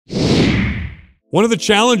One of the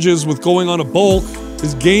challenges with going on a bulk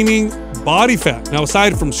is gaining body fat. Now,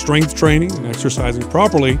 aside from strength training and exercising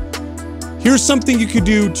properly, here's something you could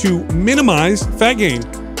do to minimize fat gain.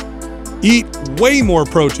 Eat way more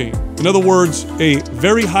protein. In other words, a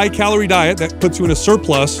very high calorie diet that puts you in a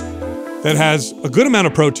surplus that has a good amount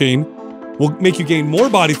of protein will make you gain more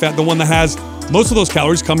body fat than one that has most of those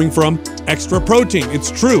calories coming from extra protein.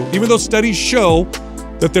 It's true. Even though studies show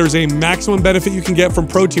that there's a maximum benefit you can get from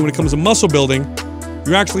protein when it comes to muscle building,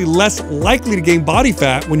 you're actually less likely to gain body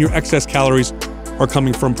fat when your excess calories are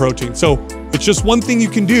coming from protein. So it's just one thing you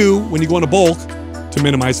can do when you go on a bulk to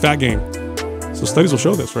minimize fat gain. So studies will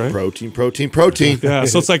show this, right? Protein, protein, protein. Yeah,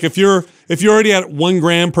 so it's like if you're already at 1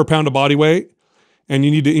 gram per pound of body weight and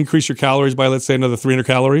you need to increase your calories by, let's say, another 300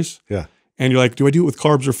 calories. Yeah. And you're like, do I do it with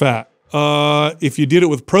carbs or fat? If you did it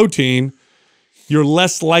with protein, you're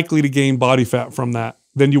less likely to gain body fat from that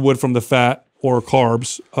than you would from the fat or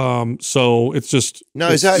carbs. So it's just...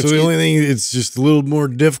 No, so the only thing, it's just a little more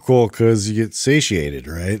difficult because you get satiated,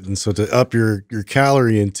 right? And so to up your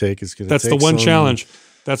calorie intake is going to take That's the one challenge.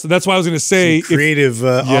 That's why I was going to say... creative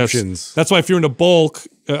options. That's why if you're in a bulk,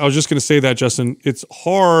 I was just going to say that, Justin, it's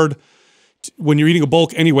hard when you're eating a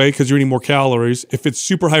bulk anyway because you're eating more calories. If it's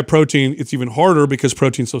super high protein, it's even harder because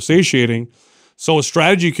protein's so satiating. So a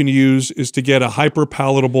strategy you can use is to get a hyper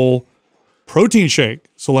palatable protein shake.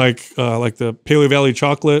 So like the Paleo Valley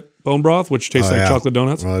chocolate bone broth, which tastes like chocolate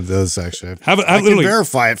donuts. Well, it does actually. I can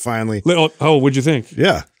verify it finally. Oh, what'd you think?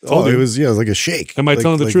 Yeah. Oh, it was like a shake. Am I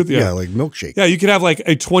telling the truth? Yeah, like milkshake. Yeah, you could have like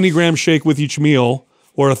a 20-gram shake with each meal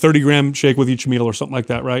or a 30-gram shake with each meal or something like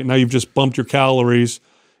that, right? Now you've just bumped your calories.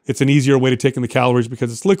 It's an easier way to take in the calories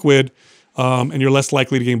because it's liquid, and you're less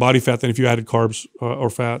likely to gain body fat than if you added carbs or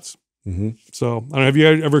fats. Mm-hmm. So, I don't know, have you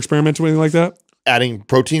ever experimented with anything like that? Adding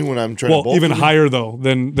protein when I'm trying to bulk? Well, even higher though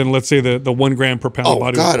than let's say the 1 gram per pound of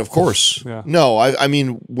body weight. Oh God, of course. Yeah. No, I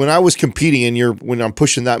mean when I was competing and when I'm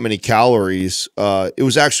pushing that many calories, it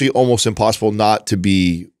was actually almost impossible not to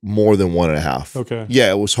be more than 1.5. Okay. Yeah,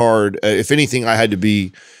 it was hard. If anything, I had to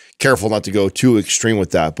be careful not to go too extreme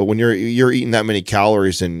with that. But when you're eating that many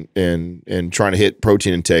calories and trying to hit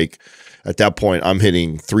protein intake, at that point, I'm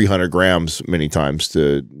hitting 300 grams many times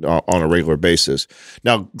on a regular basis.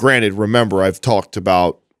 Now, granted, remember, I've talked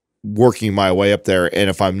about working my way up there,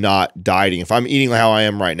 and if I'm not dieting, if I'm eating how I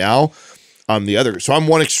am right now, I'm the other. So I'm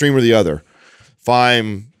one extreme or the other. If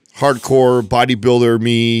I'm hardcore bodybuilder,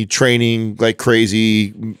 me training like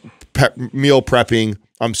crazy, meal prepping,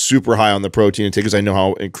 I'm super high on the protein intake because I know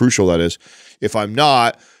how crucial that is. If I'm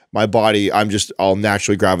not, my body, I'll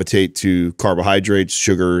naturally gravitate to carbohydrates,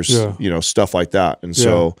 sugars, stuff like that. And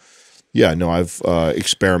so, I've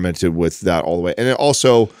experimented with that all the way. And then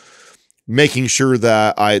also making sure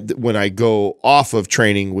that when I go off of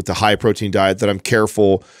training with the high protein diet, that I'm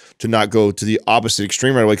careful to not go to the opposite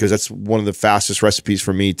extreme right away, because that's one of the fastest recipes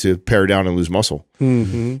for me to pare down and lose muscle.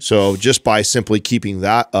 Mm-hmm. So just by simply keeping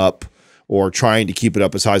that up, or trying to keep it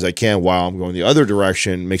up as high as I can while I'm going the other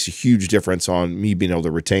direction, makes a huge difference on me being able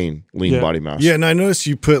to retain lean body mass. Yeah, and I noticed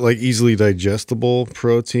you put like easily digestible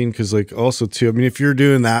protein because like also too, I mean, if you're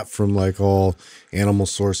doing that from like all animal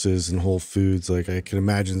sources and whole foods, like I can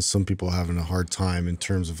imagine some people having a hard time in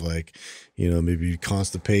terms of like, maybe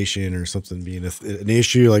constipation or something being an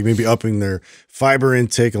issue, like maybe upping their fiber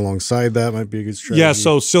intake alongside that might be a good strategy. Yeah,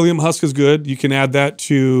 so psyllium husk is good. You can add that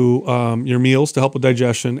to your meals to help with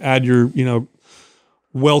digestion. Add your,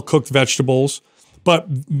 well-cooked vegetables. But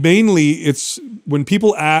mainly it's when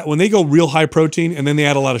they go real high protein and then they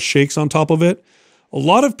add a lot of shakes on top of it, a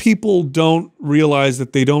lot of people don't realize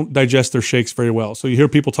that they don't digest their shakes very well. So you hear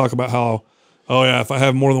people talk about how, oh yeah, if I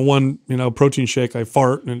have more than one, protein shake, I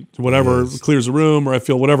fart and whatever, it clears the room, or I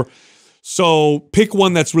feel whatever. So pick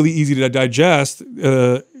one that's really easy to digest.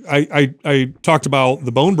 I talked about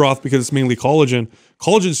the bone broth because it's mainly collagen.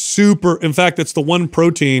 Collagen's super, in fact, it's the one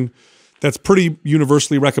protein that's pretty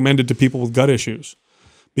universally recommended to people with gut issues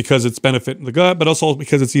because it's benefit in the gut, but also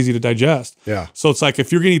because it's easy to digest. Yeah. So it's like,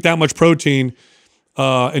 if you're gonna eat that much protein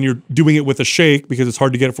and you're doing it with a shake because it's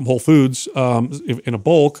hard to get it from Whole Foods in a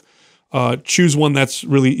bulk, choose one that's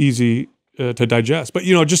really easy to digest. But,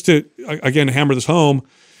 just to, again, hammer this home,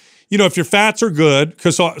 if your fats are good,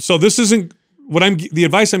 because so this isn't what the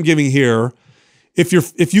advice I'm giving here. If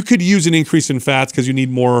you could use an increase in fats because you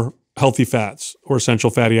need more healthy fats or essential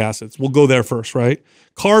fatty acids, we'll go there first, right?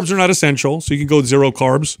 Carbs are not essential, so you can go 0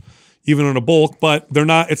 carbs even on a bulk, but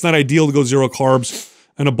it's not ideal to go 0 carbs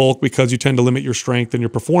in a bulk because you tend to limit your strength and your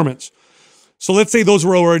performance. So let's say those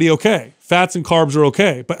were already okay. Fats and carbs are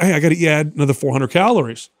okay, but hey, I got to add another 400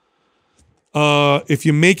 calories. If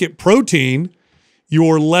you make it protein,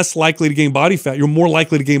 you're less likely to gain body fat. You're more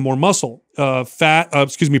likely to gain more muscle.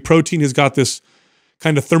 Protein has got this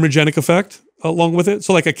kind of thermogenic effect along with it.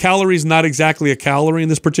 So like a calorie is not exactly a calorie in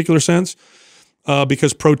this particular sense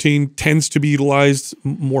because protein tends to be utilized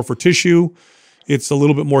more for tissue. It's a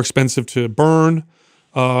little bit more expensive to burn.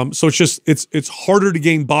 So it's harder to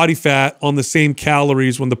gain body fat on the same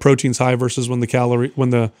calories when the protein's high versus when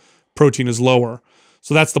the protein is lower.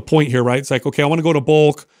 So that's the point here, right? It's like, okay, I want to go to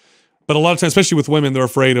bulk, but a lot of times, especially with women, they're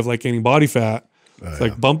afraid of like gaining body fat. It's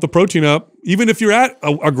like bump the protein up. Even if you're at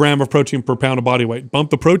a gram of protein per pound of body weight, bump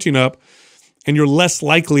the protein up and you're less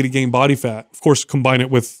likely to gain body fat. Of course, combine it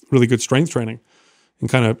with really good strength training and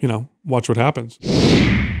kind of, watch what happens.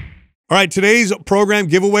 All right, today's program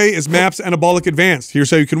giveaway is MAPS Anabolic Advanced. Here's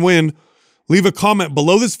how you can win. Leave a comment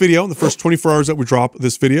below this video in the first 24 hours that we drop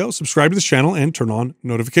this video. Subscribe to this channel and turn on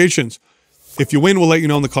notifications. If you win, we'll let you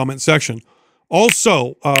know in the comment section.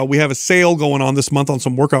 Also, we have a sale going on this month on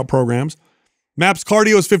some workout programs. MAPS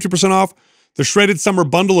Cardio is 50% off. The Shredded Summer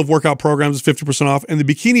Bundle of workout programs is 50% off. And the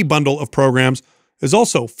Bikini Bundle of programs is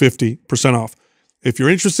also 50% off. If you're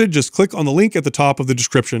interested, just click on the link at the top of the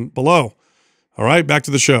description below. All right, back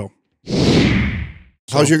to the show.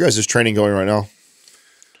 How's your guys' training going right now?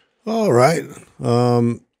 All right.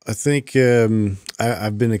 I think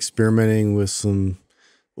I've been experimenting with some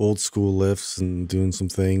old school lifts and doing some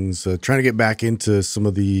things, trying to get back into some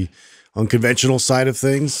of the unconventional side of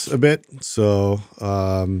things a bit. So,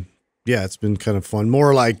 yeah, it's been kind of fun.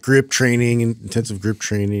 More like grip training and intensive grip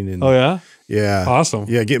training. And oh, yeah? Yeah. Awesome.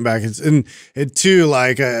 Yeah, getting back. And too,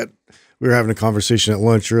 like, we were having a conversation at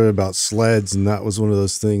lunch earlier about sleds, and that was one of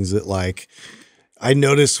those things that, like, I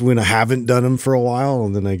notice when I haven't done them for a while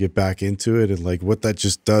and then I get back into it and like what that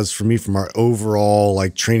just does for me from our overall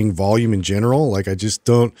like training volume in general. Like I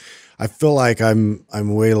feel like I'm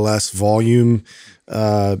way less volume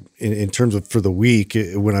in terms of for the week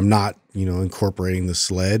when I'm not, incorporating the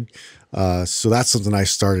sled. So that's something I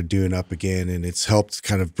started doing up again, and it's helped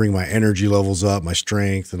kind of bring my energy levels up, my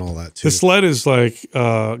strength and all that too. The sled is like,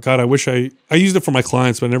 God, I wish I used it for my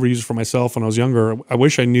clients, but I never used it for myself when I was younger. I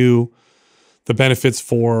wish I knew the benefits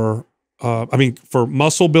for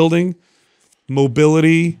muscle building,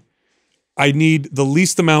 mobility. I need the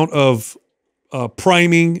least amount of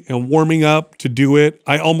priming and warming up to do it.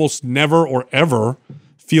 I almost never or ever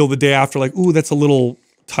feel the day after like, ooh, that's a little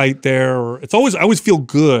tight there. Or I always feel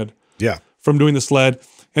good from doing the sled.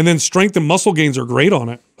 And then strength and muscle gains are great on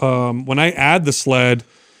it. When I add the sled,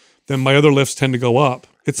 then my other lifts tend to go up.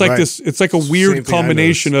 It's like it's like a weird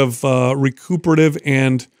combination of recuperative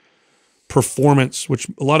and performance, which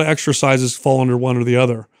a lot of exercises fall under one or the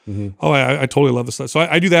other. Oh, I totally love this stuff. So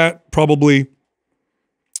I do that probably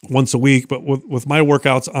once a week, but with my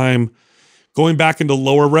workouts, I'm going back into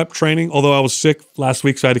lower rep training. Although I was sick last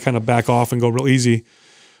week, so I had to kind of back off and go real easy,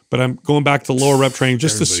 but I'm going back to lower rep training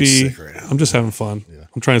just to see, I'm just having fun.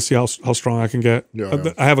 I'm trying to see how strong I can get.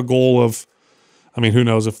 I have a goal of, who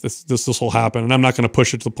knows if this will happen, and I'm not going to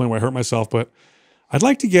push it to the point where I hurt myself, but I'd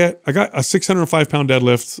like to I got a 605 pound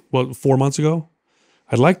deadlift, 4 months ago.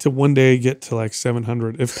 I'd like to one day get to like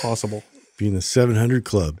 700 if possible. Be in the 700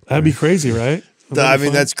 club. That'd be crazy, right?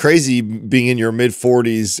 That's crazy being in your mid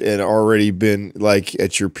 40s and already been like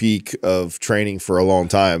at your peak of training for a long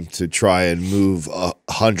time to try and move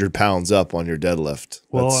 100 pounds up on your deadlift.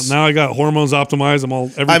 Well, now I got hormones optimized. I'm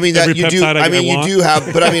all every peptide I want. You do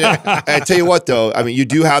have, but I tell you what though, you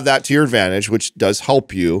do have that to your advantage, which does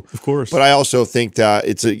help you. Of course. But I also think that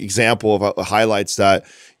it's an example of highlights that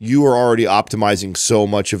you are already optimizing so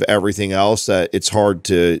much of everything else that it's hard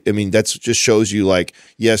to, that's just shows you like,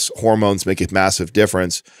 yes, hormones make a massive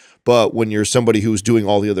difference, but when you're somebody who's doing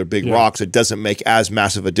all the other big rocks, it doesn't make as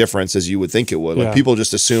massive a difference as you would think it would. Like people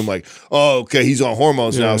just assume like, oh, okay, he's on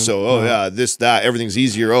hormones now. So, this, that, everything's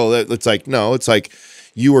easier. Oh, it's like, no, it's like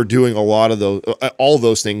you were doing a lot of those, all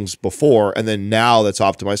those things before, and then now that's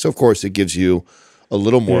optimized. So of course it gives you a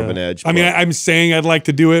little more of an edge. I'm saying I'd like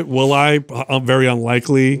to do it. Will I? I'm very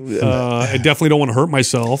unlikely. I definitely don't want to hurt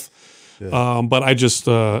myself. But I just,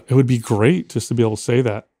 it would be great just to be able to say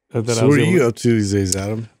that. So what are you up to these days,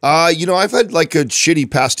 Adam? I've had like a shitty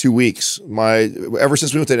past 2 weeks. Ever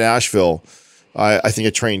since we went to Nashville, I think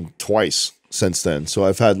I trained twice since then. So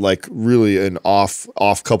I've had like really an off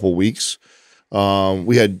couple weeks.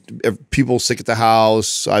 We had people sick at the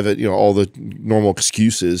house. I've had, all the normal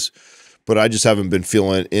excuses. but I just haven't been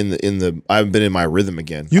feeling I haven't been in my rhythm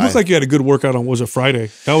again. You look like you had a good workout on, was it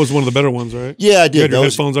Friday? That was one of the better ones, right? Yeah, I did. You had your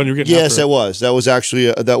headphones on, you were getting yes, after it was. That was actually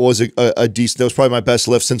a decent. That was probably my best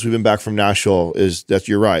lift since we've been back from Nashville.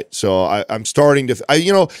 You're right. So I'm starting to.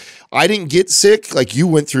 I didn't get sick like you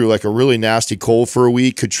went through like a really nasty cold for a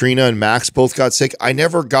week. Katrina and Max both got sick. I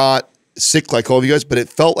never got sick like all of you guys, but it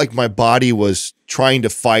felt like my body was trying to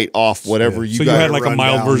fight off whatever you guys. So you had like a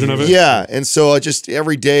mild version of it? Yeah. And so I just,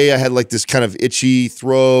 every day I had like this kind of itchy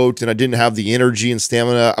throat and I didn't have the energy and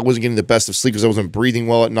stamina. I wasn't getting the best of sleep because I wasn't breathing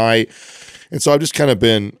well at night. And so I've just kind of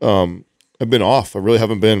been, I've been off. I really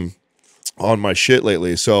haven't been on my shit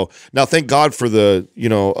lately. So now thank God for the,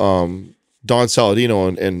 Don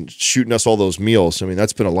Saladino and shooting us all those meals. I mean,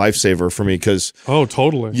 that's been a lifesaver for me because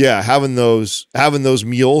totally. Yeah, having those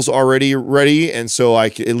meals already ready, and so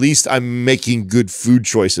at least I'm making good food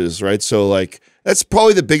choices, right? So like that's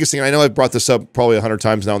probably the biggest thing. I know I've brought this up probably 100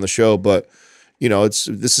 times now on the show, but this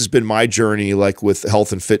has been my journey like with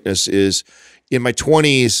health and fitness is in my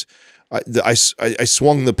 20s. I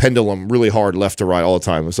swung the pendulum really hard left to right all the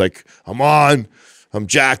time. It's like I'm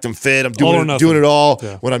jacked, I'm fit, I'm doing it all.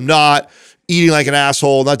 Yeah. When I'm not, eating like an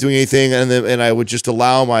asshole, not doing anything, and I would just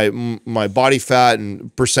allow my body fat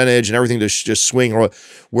and percentage and everything to just swing.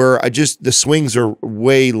 Where the swings are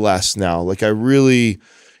way less now. Like I really,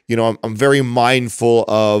 I'm very mindful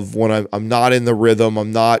of when I'm not in the rhythm.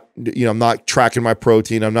 I'm not tracking my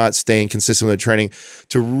protein. I'm not staying consistent with the training.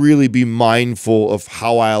 To really be mindful of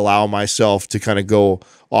how I allow myself to kind of go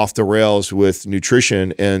off the rails with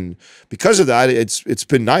nutrition, and because of that, it's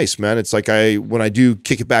been nice, man. It's like when I do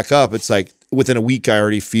kick it back up, it's like within a week I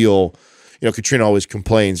already feel. Katrina always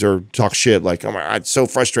complains or talks shit like, "Oh my God, it's so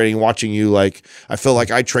frustrating watching you." Like I feel like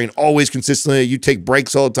I train always consistently. You take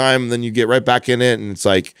breaks all the time, and then you get right back in it, and it's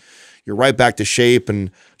like you're right back to shape.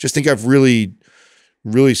 And just think I've really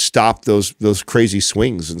stopped those crazy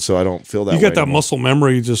swings, and so I don't feel that. You got that muscle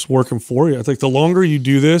memory just working for you. I think the longer you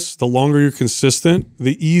do this, the longer you're consistent,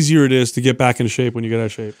 the easier it is to get back in shape when you get out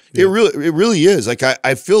of shape. Yeah. It really is. Like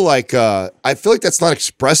I feel like that's not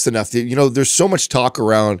expressed enough. There's so much talk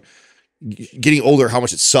around getting older, how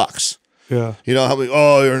much it sucks. Yeah. How many,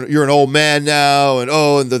 you're an old man now,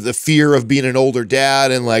 and the fear of being an older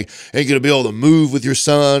dad, and like ain't gonna be able to move with your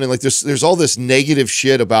son, and like there's all this negative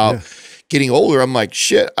shit about getting older. I'm like,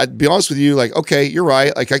 shit, I'd be honest with you, like, okay, you're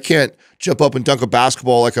right. Like I can't jump up and dunk a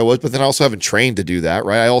basketball like I was, but then I also haven't trained to do that,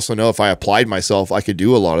 right? I also know if I applied myself, I could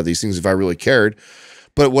do a lot of these things if I really cared.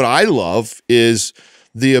 But what I love is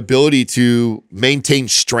the ability to maintain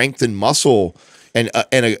strength and muscle and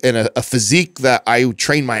a physique that I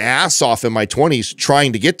trained my ass off in my 20s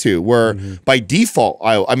trying to get to, where by default,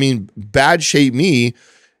 I mean, bad shape me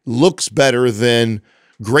looks better than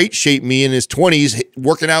great shape me in his 20s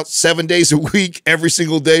working out 7 days a week every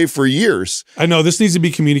single day for years. I know this needs to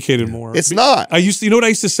be communicated more. It's not. You know what I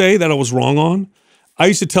used to say that I was wrong on? I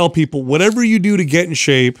used to tell people, whatever you do to get in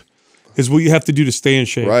shape is what you have to do to stay in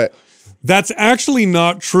shape. Right. That's actually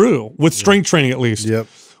not true with strength training, at least. Yep.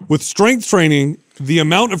 With strength training, the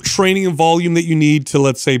amount of training and volume that you need to,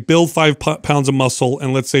 let's say, build 5 pounds of muscle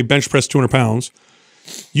and let's say bench press 200 pounds,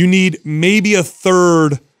 you need maybe a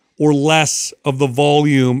third or less of the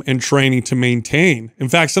volume and training to maintain. In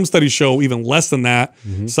fact, some studies show even less than that.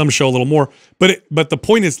 Some show a little more, but the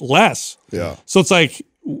point is less. Yeah. So it's like,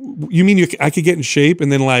 you mean I could get in shape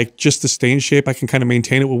and then like just to stay in shape, I can kind of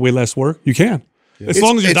maintain it with way less work? You can. As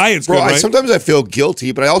long as your diet's good, right? Sometimes I feel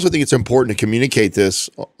guilty, but I also think it's important to communicate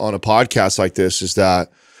this on a podcast like this, is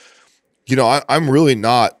that, I'm really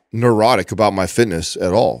not neurotic about my fitness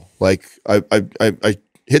at all. Like I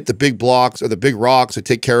hit the big blocks or the big rocks. I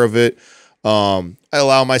take care of it. I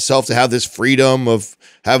allow myself to have this freedom of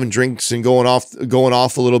having drinks and going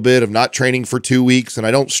off a little bit, of not training for 2 weeks, and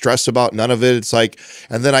I don't stress about none of it. It's like,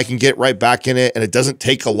 and then I can get right back in it, and it doesn't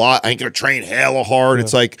take a lot. I ain't gonna train hella hard. Yeah.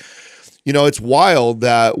 It's like, it's wild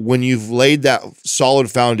that when you've laid that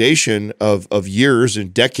solid foundation of years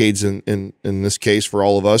and decades, in this case for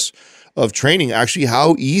all of us, of training, actually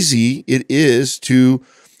how easy it is to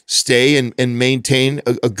stay and maintain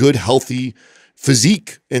a good, healthy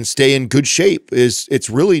physique and stay in good shape. It's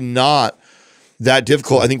really not that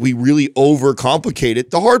difficult. I think we really overcomplicate it.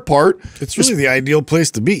 The hard part, it's really the ideal place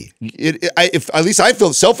to be. At least I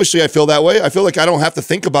feel selfishly, I feel that way. I feel like I don't have to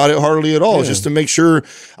think about it hardly at all, just to make sure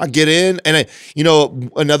I get in. And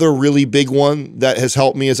another really big one that has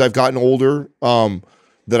helped me as I've gotten older,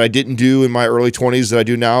 that I didn't do in my early 20s that I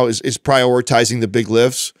do now is prioritizing the big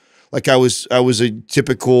lifts. Like I was a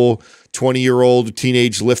typical 20-year-old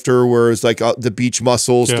teenage lifter, where it's like the beach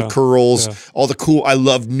muscles, the curls, all the cool. I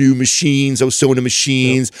love new machines. I was so into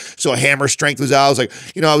machines. So a hammer strength was out. I was like,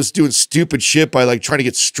 you know, I was doing stupid shit by like trying to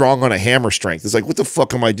get strong on a hammer strength. It's like, what the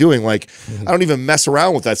fuck am I doing? Like, I don't even mess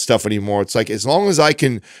around with that stuff anymore. It's like, as long as I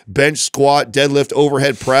can bench, squat, deadlift,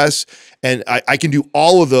 overhead press, and I can do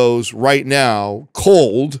all of those right now,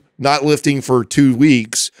 cold, not lifting for 2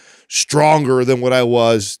 weeks, stronger than what I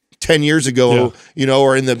was 10 years ago, you know,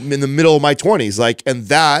 or in the middle of my 20s. Like, and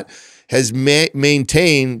that has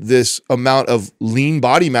maintained this amount of lean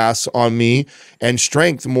body mass on me and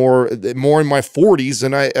strength more in my 40s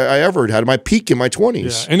than I ever had my peak in my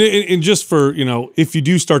 20s. Yeah. And just for, you know, if you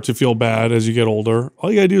do start to feel bad as you get older,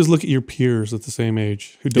 all you gotta do is look at your peers at the same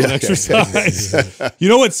age who don't exercise. You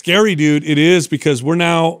know what's scary, dude? It is, because we're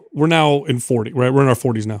now in 40, right? We're in our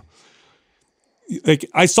 40s now. Like,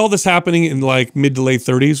 I saw this happening in like mid to late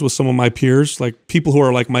 30s with some of my peers, like people who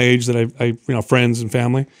are like my age that I you know, friends and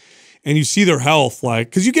family, and you see their health, like,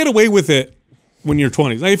 because you get away with it when you're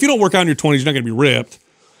 20s. Like, if you don't work out in your 20s, you're not going to be ripped.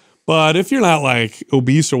 But if you're not like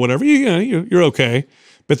obese or whatever, you're okay.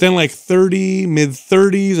 But then like 30, mid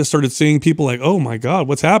 30s, I started seeing people like, oh my God,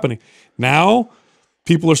 what's happening? Now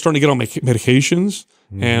people are starting to get on medications.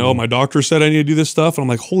 And, oh, my doctor said I need to do this stuff. And I'm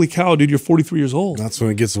like, holy cow, dude, you're 43 years old. That's when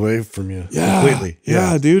it gets away from you completely.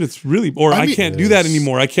 Yeah, dude, it's really, or I can't do that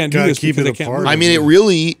anymore. I can't do this because I can't. I mean, it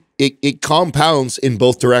really, it compounds in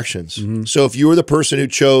both directions. So if you were the person who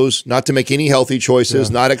chose not to make any healthy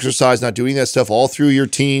choices, not exercise, not doing that stuff all through your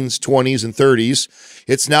teens, 20s, and 30s,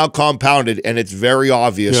 it's now compounded, and it's very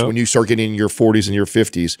obvious when you start getting in your 40s and your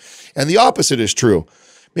 50s. And the opposite is true.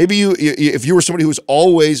 Maybe if you were somebody who's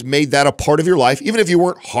always made that a part of your life, even if you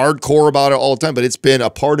weren't hardcore about it all the time, but it's been a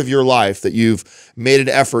part of your life that you've made an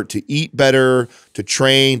effort to eat better, to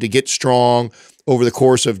train, to get strong over the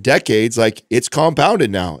course of decades, like, it's compounded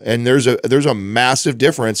now. And there's a massive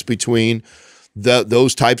difference between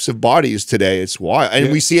those types of bodies today. It's why,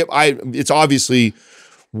 and we see it. It's obviously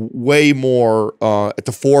way more at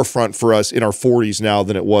the forefront for us in our 40s now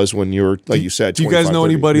than it was when you were, like you said, 25, do you guys know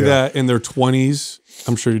 30. anybody that in their 20s,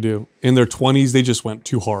 I'm sure you do, in their 20s, they just went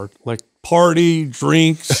too hard, like party,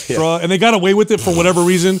 drinks, and they got away with it for whatever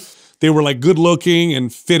reason. They were like good looking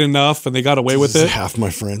and fit enough, and they got away with it. Half my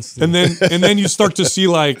friends. And then you start to see,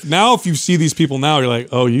 like, now if you see these people now, you're like,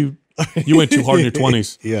 oh, you went too hard in your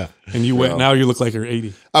 20s. And you went, now you look like you're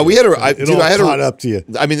 80. We had I had caught up to you.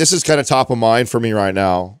 I mean, this is kind of top of mind for me right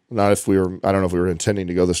now. Not if we were, I don't know if we were intending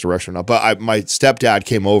to go this direction or not, but my stepdad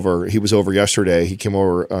came over. He was over yesterday. He came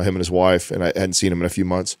over, him and his wife, and I hadn't seen him in a few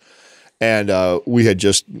months. And we had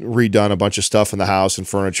just redone a bunch of stuff in the house and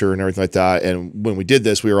furniture and everything like that. And when we did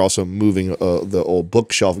this, we were also moving the old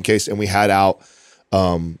bookshelf in case, and we had out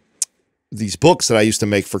these books that I used to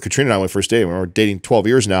make for Katrina and I when we first dated. We're dating 12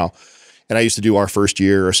 years now. And I used to do our first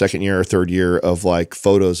year or second year or third year of like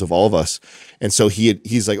photos of all of us. And so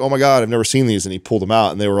he's like, oh my God, I've never seen these. And he pulled them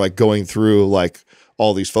out, and they were like going through like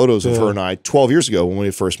all these photos of her and I 12 years ago when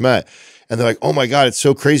we first met. And they're like, oh my God, it's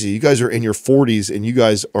so crazy. You guys are in your 40s and you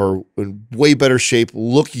guys are in way better shape,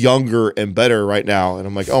 look younger and better right now. And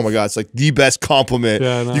I'm like, oh my God, it's like the best compliment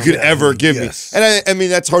you could ever give me. And I mean,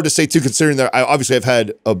 that's hard to say too, considering that I obviously have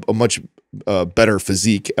had a much better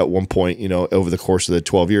physique at one point, you know, over the course of the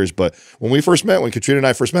 12 years. But when Katrina and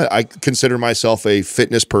I first met, I consider myself a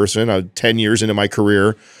fitness person. I was 10 years into my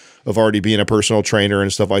career of already being a personal trainer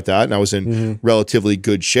and stuff like that. And I was in relatively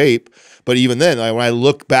good shape. But even then, when I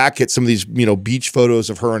look back at some of these, you know, beach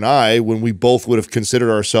photos of her and I, when we both would have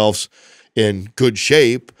considered ourselves in good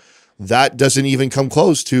shape, that doesn't even come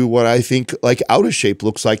close to what I think like out of shape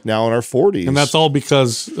looks like now in our 40s. And that's all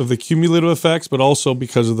because of the cumulative effects, but also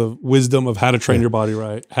because of the wisdom of how to train your body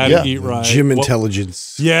right, how to eat right. Gym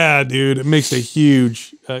intelligence. Yeah, dude. It makes a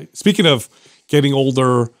huge, speaking of getting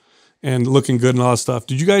older and looking good and all that stuff.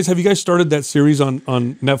 Have you guys started that series on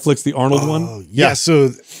Netflix, the Arnold one? Yeah. So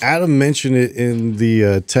Adam mentioned it in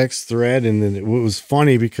the text thread, and then it was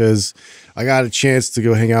funny because I got a chance to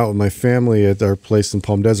go hang out with my family at our place in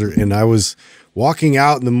Palm Desert, and I was walking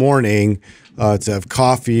out in the morning to have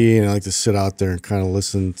coffee, and I like to sit out there and kind of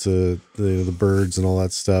listen to the birds and all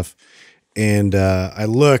that stuff. And I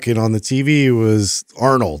look, and on the TV was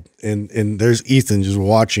Arnold, and there's Ethan just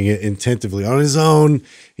watching it attentively on his own.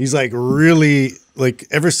 He's like really, like,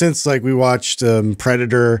 ever since like we watched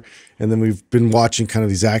Predator, and then we've been watching kind of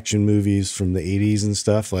these action movies from the 80s and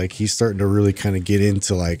stuff, like he's starting to really kind of get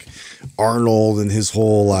into like Arnold and his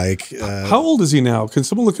whole like how old is he now? Can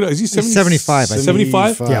someone look it up? Is he 75?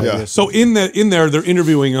 75? Yeah. So in there they're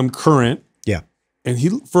interviewing him current. Yeah. And he,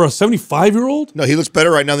 for a 75-year-old, No, he looks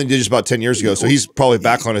better right now than he did just about 10 years ago. So he's probably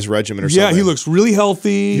back on his regimen or something. yeah, he looks really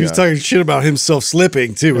healthy. He was talking shit about himself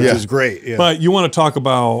slipping too, which is great. Yeah. But you want to talk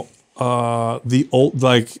about the old,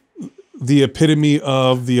 like the epitome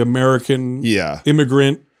of the American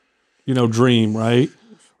immigrant, you know, dream, right?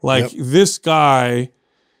 Like this guy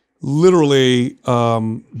literally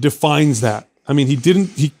defines that. I mean,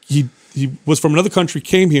 he was from another country,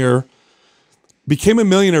 came here, became a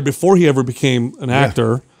millionaire before he ever became an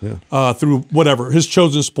actor through whatever, his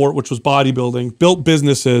chosen sport, which was bodybuilding, built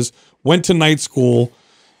businesses, went to night school,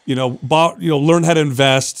 you know, learned how to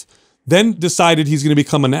invest, then decided he's going to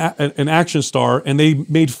become an action star, and they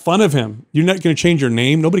made fun of him. You're not going to change your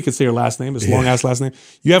name. Nobody can say your last name. It's a long-ass last name.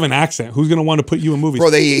 You have an accent. Who's going to want to put you in movies?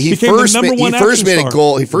 Bro, he first made a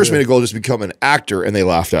goal just to become an actor, and they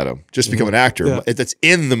laughed at him. Just become an actor. That's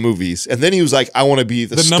in the movies. And then he was like, I want to be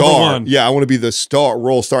the star. Number one. Yeah, I want to be the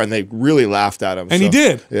role star. And they really laughed at him. And he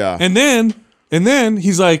did. Yeah. And then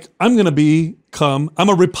he's like, I'm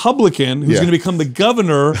a Republican who's going to become the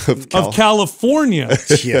governor of California.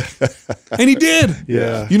 And he did.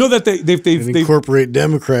 Yeah. You know that they incorporate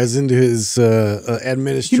Democrats into his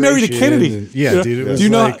administration. He married a Kennedy. And, dude. It was do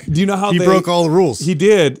you know how he broke all the rules? He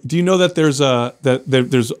did. Do you know that there's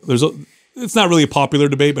it's not really a popular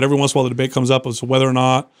debate, but every once in a while the debate comes up as to whether or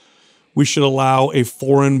not we should allow a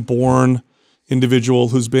foreign-born individual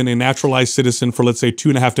who's been a naturalized citizen for, let's say,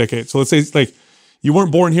 2.5 decades. So let's say it's like you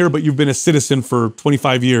weren't born here, but you've been a citizen for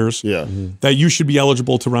 25 years. Yeah. That you should be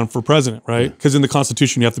eligible to run for president, right? Because in the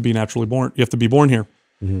Constitution, you have to be naturally born. You have to be born here.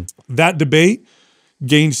 That debate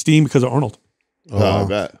gained steam because of Arnold. I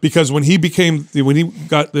bet. Because when he became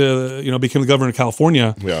the governor of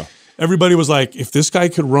California, everybody was like, if this guy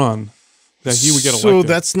could run, that he would get elected. So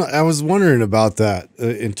that's not. I was wondering about that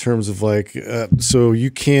in terms of like. So you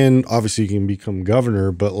can become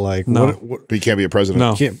governor, but like, what but you can't be a president.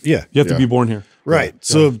 No, you have to be born here. Right.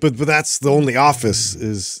 So, but that's the only office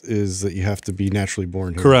is that you have to be naturally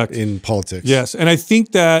born here. Correct. In politics. Yes, and I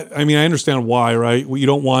think that I understand why, right? What you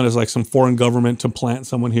don't want is like some foreign government to plant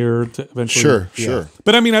someone here to eventually. Sure.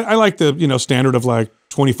 But I mean, I like the standard of like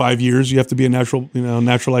 25 years. You have to be a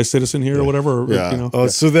naturalized citizen here or whatever.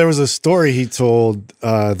 So there was a story he told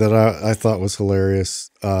that I thought was hilarious,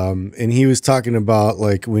 and he was talking about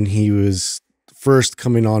like when he was first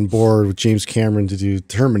coming on board with James Cameron to do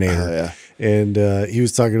Terminator. And he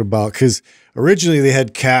was talking about, because originally they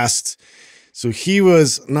had cast, so he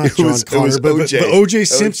was not John Connor, but O.J.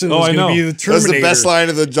 Simpson was going to be the Terminator. That's the best line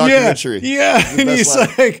of the documentary. And he's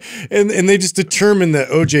like, and they just determined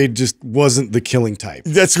that O.J. just wasn't the killing type.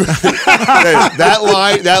 That's that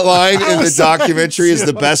line in the documentary is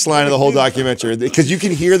the best line of the whole documentary, because you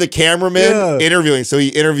can hear the cameraman interviewing. So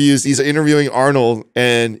he's interviewing Arnold,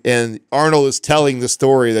 and Arnold is telling the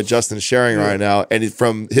story that Justin's sharing right now, and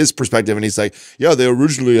from his perspective, and he's like, yeah, they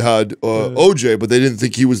originally had O.J., but they didn't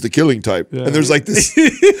think he was the killing type. And there's like this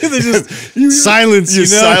silence,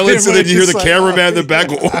 silence, and then you hear the cameraman in the back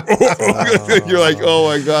go, you're like, oh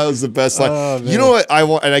my God, it was the best line. You know what I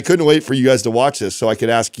want, and I couldn't wait for you guys to watch this so I could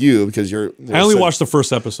ask you, because I only watched the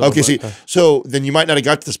first episode. Okay, so then you might not have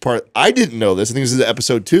got to this part. I didn't know this. I think this is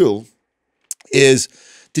episode 2.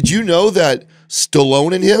 Did you know that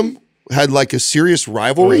Stallone and him had like a serious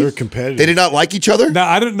rivalry? They're competitive. They did not like each other? Now,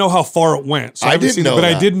 I didn't know how far it went. So I didn't know but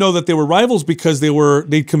that. I did know that they were rivals because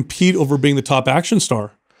they'd compete over being the top action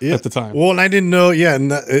star at the time. Well, and I didn't know,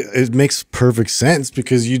 and it makes perfect sense,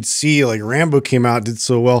 because you'd see like Rambo came out, did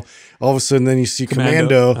so well. All of a sudden, then you see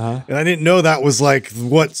Commando, and I didn't know that was like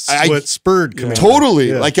what spurred Commando.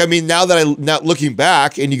 Totally. Like, I mean, now looking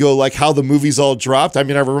back, and you go like how the movies all dropped. I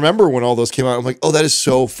mean, I remember when all those came out. I'm like, oh, that is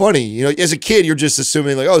so funny. You know, as a kid, you're just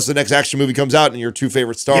assuming like, oh, it's the next action movie comes out, and your 2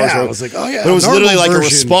 favorite stars. I was like, oh yeah. But it was literally like a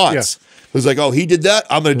response. It was like, oh, he did that,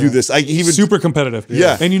 I'm going to do this. Super competitive.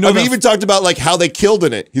 Yeah. And he even talked about like how they killed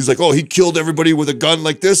in it. He's like, oh, he killed everybody with a gun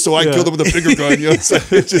like this, so I killed him with a bigger gun. You know,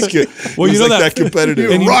 it's just good. Well, you know that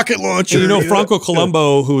competitive. And rocket launcher. And you know, Franco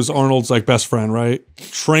Columbo, who was Arnold's like best friend, right?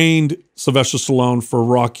 Trained Sylvester Stallone for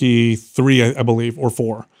Rocky 3, I believe, or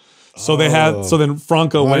 4. So they had. So then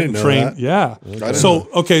Franco went and trained. Yeah. So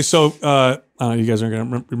okay. So I don't know, you guys aren't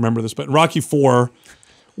going to remember this, but Rocky 4,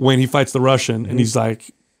 when he fights the Russian, and he's like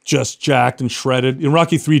just jacked and shredded. In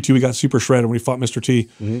Rocky 3 too, he got super shredded when he fought Mr. T.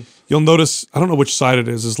 You'll notice, I don't know which side it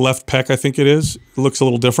is, his left pec, I think it is. It looks a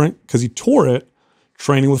little different because he tore it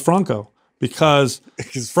training with Franco, because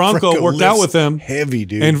Franco worked out with him. Heavy,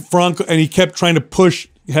 dude. And he kept trying to push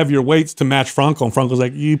heavier weights to match Franco. And Franco's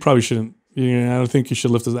like, you probably shouldn't. I don't think you should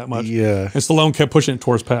lift us that much. Yeah. And Stallone kept pushing it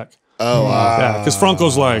towards pec. Oh, wow. Yeah, because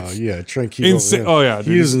Franco's like... try and keep up. Oh, yeah.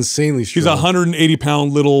 He was insanely strong. He's a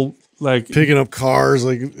 180-pound little like picking up cars,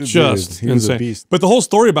 like just dude, he was a insane. beast. But the whole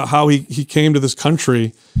story about how he came to this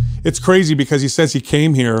country, it's crazy because he says he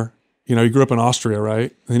came here. You know, he grew up in Austria, right?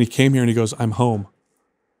 And then he came here and he goes, "I'm home."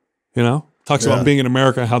 You know, talks about being in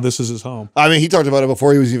America, how this is his home. I mean, he talked about it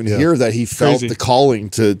before he was even here, that he felt Crazy. the calling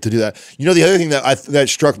to do that. You know, the other thing that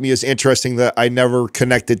struck me as interesting that I never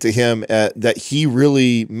connected to him, that he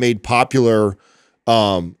really made popular,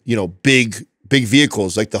 you know, big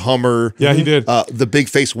vehicles like the Hummer. Yeah, he did. The big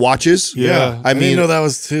face watches. Yeah. I mean, didn't know that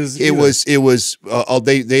was his. it was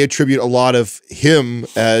they attribute a lot of him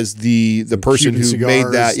as the person who made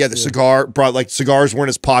that. Yeah, the cigar brought, like, cigars weren't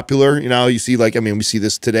as popular. You know, you see, like, I mean, we see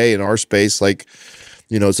this today in our space, like,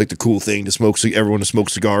 you know, it's like the cool thing to smoke, everyone to smoke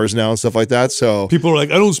cigars now and stuff like that. So People are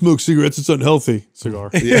like, "I don't smoke cigarettes; it's unhealthy." Cigar.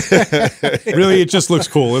 Really, it just looks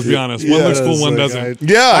cool. Let's be honest. One looks cool, one doesn't.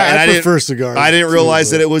 I prefer cigars. I didn't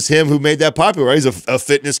realize that it was him who made that popular. Right? He's a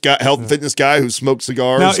fitness guy, health and fitness guy who smoked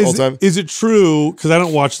cigars Now, all the time. is it true? Because I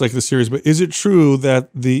don't watch like the series, but is it true that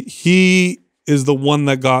he is the one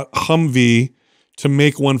that got Humvee to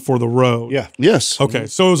make one for the road? Yeah. Yes. Okay,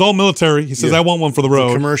 so it was all military. He says, "I want one for the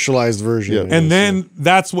road," Commercialized version. Yeah. I and guess, then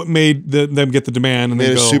that's what made them get the demand. And Made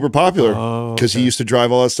they it go, super popular because he used to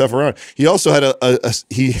drive all that stuff around. He also had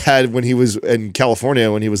he had, when he was in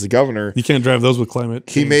California, when he was the governor, You can't drive those with climate.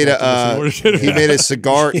 he made he made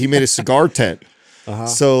a cigar tent.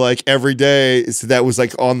 So like every day, so that was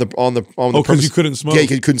like on the because premise. you couldn't smoke. Yeah,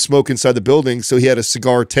 you couldn't smoke inside the building. So he had a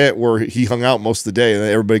cigar tent where he hung out most of the day, and then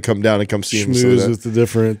everybody come down and come see him. So schmooze with the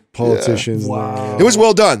different politicians. Wow. it was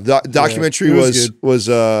well done. The documentary it was was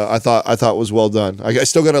I thought was well done. I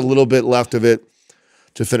still got a little bit left of it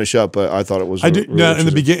to finish up, but I thought it was. I do. really Yeah, in the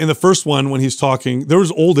interesting. beginning, in the first one, when he's talking, there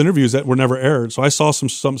was old interviews that were never aired. So I saw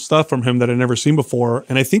some stuff from him that I'd never seen before,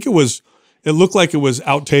 and I think it looked like it was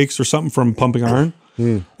outtakes or something from Pumping Iron.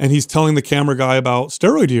 And he's telling the camera guy about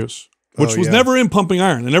steroid use, which was never in Pumping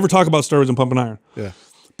Iron. They never talk about steroids in Pumping Iron. Yeah.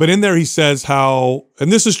 But in there, he says how,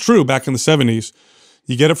 and this is true back in the 70s,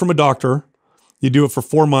 you get it from a doctor, you do it for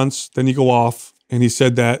 4 months, then you go off. And he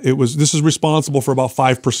said that this is responsible for about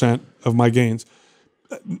 5% of my gains.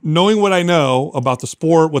 Knowing what I know about the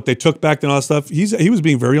sport, what they took back then, all that stuff, he was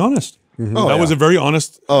being very honest. That was a very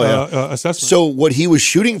honest assessment. So what he was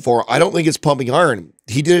shooting for, I don't think it's Pumping Iron.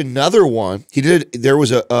 He did another one. There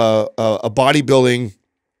was a bodybuilding.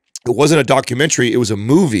 It wasn't a documentary. It was a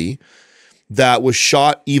movie that was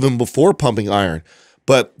shot even before Pumping Iron.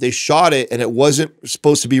 But they shot it, and it wasn't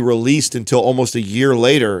supposed to be released until almost a year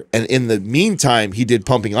later. And in the meantime, he did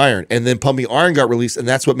Pumping Iron, and then Pumping Iron got released, and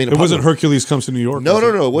that's what made it. It wasn't Hercules Comes to New York. No.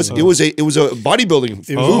 It was a bodybuilding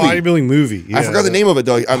movie. A bodybuilding movie. I forgot the name of it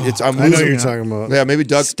though. I'm I know losing. what you're talking about. Yeah, maybe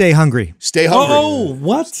Doug. Stay Hungry Stay Hungry. Oh,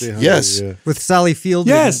 what? Yes. Yeah. with Sally Field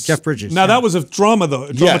Yes. and Jeff Bridges. Now that was a drama though.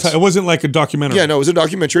 Yes. It wasn't like a documentary. Yeah, no, it was a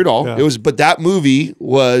documentary at all. Yeah. It was, but that movie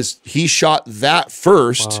he shot that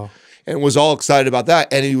first and was all excited about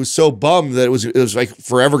that, and he was so bummed that it was like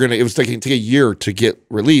forever it was taking a year to get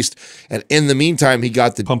released, and in the meantime, he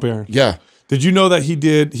got the Pumping Iron. Yeah, Did you know that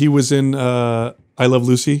he was in I Love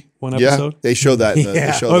Lucy one episode? yeah, they showed that. They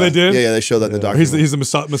did? Yeah, they showed that in the documentary. He's the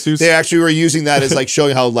masseuse. They actually were using that as like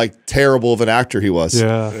showing how like terrible of an actor he was.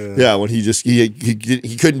 Yeah. When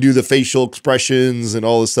he couldn't do the facial expressions and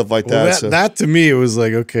all this stuff like Well, that. that to me, it was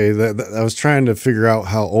like, okay, that I was trying to figure out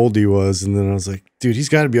how old he was. And then I was like, dude, he's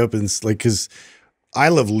got to be up in, like, because I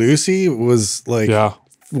Love Lucy was like,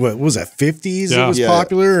 what was that, 50s? Yeah. It was Yeah.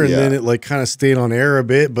 popular. And Yeah. then it like kind of stayed on air a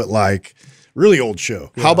bit, but like really old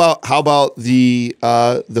show. How about the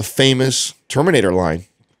famous Terminator line?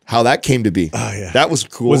 How that came to be? Oh yeah. That was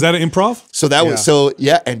cool. Was that an improv? So that was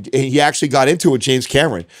and he actually got into it with James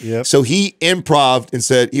Cameron. Yep. So he improv'd and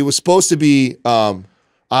said he was supposed to be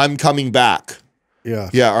I'm coming back. Yeah.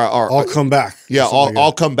 Yeah, or I'll come back. Yeah, Something like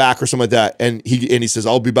I'll come back or something like that. And he says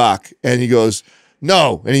I'll be back. And he goes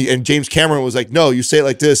no. And James Cameron was like no, you say it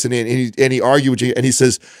like this. And he argued with James, and he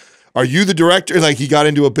says, are you the director? Like he got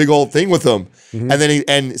into a big old thing with him. And then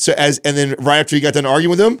then right after he got done arguing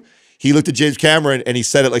with him, he looked at James Cameron and he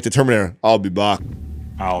said it like the Terminator, I'll be back.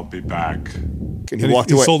 I'll be back. And he walked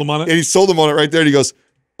away. Sold him on it? And he sold him on it right there. And he goes,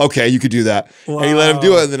 okay, you could do that. And he let him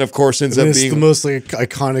do it. And then, of course, ends And up it's being the most like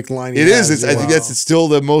iconic line. It is. I think that's still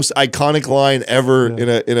the most iconic line ever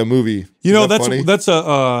in a movie. You know, Isn't that funny? that's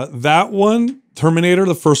that one, Terminator,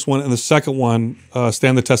 the first one, and the second one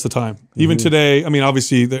stand the test of time. Even today, I mean,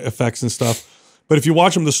 obviously the effects and stuff, but if you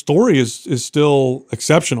watch them, the story is still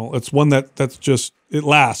exceptional. It's one that's just, it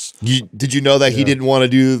lasts. Did you know that he didn't want to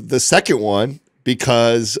do the second one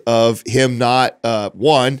because of him not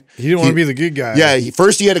one. He didn't want to be the good guy. Yeah,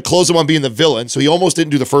 first he had to close him on being the villain, so he almost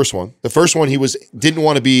didn't do the first one. The first one didn't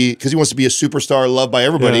want to be, because he wants to be a superstar loved by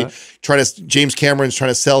everybody. Yeah. James Cameron's trying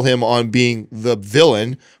to sell him on being the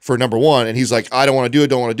villain for number one, and he's like, I don't want to do it,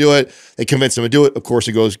 don't want to do it. They convince him to do it. Of course,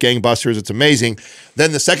 it goes gangbusters. It's amazing.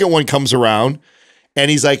 Then the second one comes around, and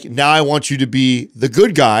he's like, now I want you to be the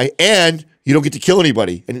good guy, and you don't get to kill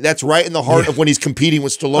anybody. And that's right in the heart of when he's competing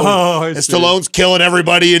with Stallone. Oh, and Stallone's killing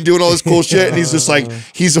everybody and doing all this cool shit. And he's just like,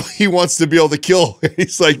 he wants to be able to kill.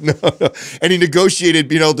 He's like, no. And he negotiated,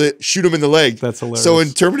 to shoot him in the leg. That's hilarious. So in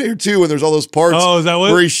Terminator 2, when there's all those parts is that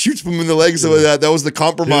what? where he shoots him in the legs, that was the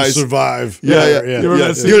compromise. He'll survive. Yeah. You remember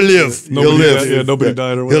that scene? He'll live. Nobody He'll live. died. Nobody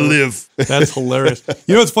died or whatever. He'll live. That's hilarious.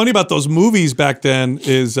 You know what's funny about those movies back then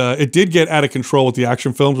is it did get out of control with the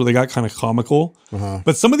action films where they got kind of comical.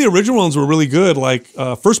 But some of the original ones were really good. Like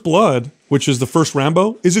First Blood, which is the first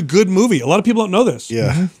Rambo, is a good movie. A lot of people don't know this.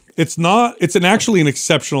 Yeah. It's not. It's actually an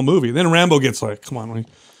exceptional movie. Then Rambo gets like, come on, like,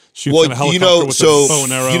 shoots in a helicopter with a bow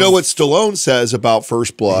and arrow. You know what Stallone says about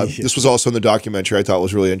First Blood? This was also in the documentary. I thought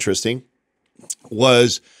was really interesting.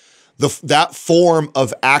 Was that form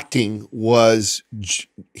of acting was,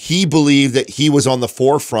 he believed that he was on the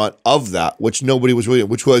forefront of that, which nobody was really,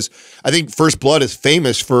 which was, I think First Blood is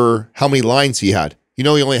famous for how many lines he had. He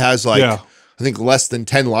only has I think less than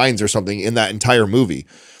 10 lines or something in that entire movie.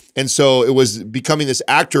 And so it was becoming this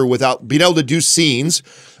actor without being able to do scenes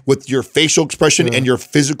with your facial expression and your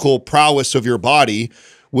physical prowess of your body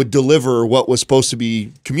would deliver what was supposed to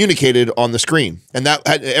be communicated on the screen. And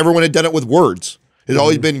everyone had done it with words. It's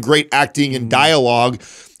always been great acting and dialogue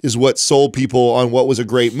is what sold people on what was a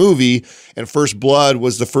great movie. And First Blood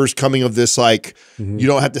was the first coming of this, you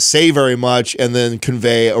don't have to say very much and then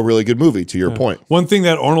convey a really good movie, to your point. One thing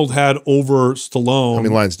that Arnold had over Stallone. How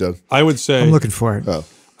many lines, Doug? I would say. I'm looking for it. Oh.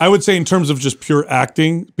 I would say in terms of just pure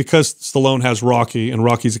acting, because Stallone has Rocky and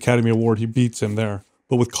Rocky's Academy Award, he beats him there.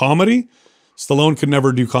 But with comedy, Stallone could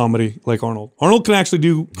never do comedy like Arnold. Arnold can actually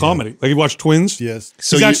do comedy. Like you watch Twins. Yes.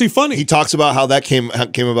 So he's actually funny. He talks about how that came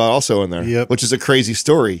about also in there, which is a crazy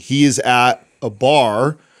story. He is at a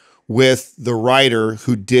bar with the writer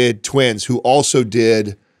who did Twins, who also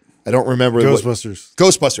did, I don't remember. Ghostbusters.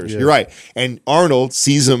 Ghostbusters, you're right. And Arnold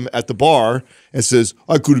sees him at the bar and says,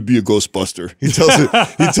 I could be a Ghostbuster. He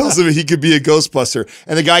tells him he could be a Ghostbuster.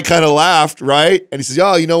 And the guy kind of laughed, right? And he says,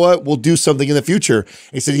 oh, you know what? We'll do something in the future.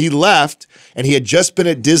 And he said he left and he had just been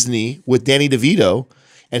at Disney with Danny DeVito,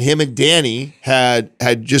 and him and Danny had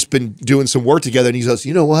just been doing some work together. And he goes,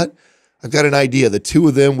 you know what? I've got an idea. The two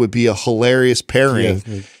of them would be a hilarious pairing.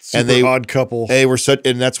 And they odd couple. They were such,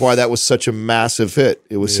 and that's why that was such a massive hit.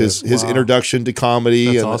 It was his introduction to comedy.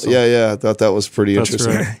 That's and awesome. I thought that was pretty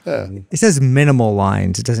interesting. Great. Yeah. It says minimal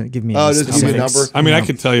lines. It doesn't give me any doesn't give me a specifics. number? I mean, I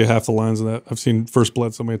could tell you half the lines of that. I've seen First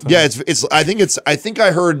Blood so many times. Yeah, I think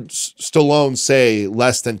I heard Stallone say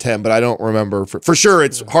less than 10, but I don't remember for sure.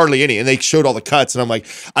 It's hardly any. And they showed all the cuts, and I'm like,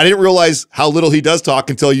 I didn't realize how little he does talk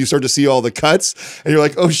until you start to see all the cuts, and you're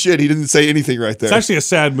like, oh shit, he didn't say anything right there. It's actually a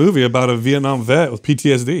sad movie about a Vietnam vet with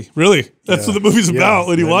PTSD. Really, that's what the movie's about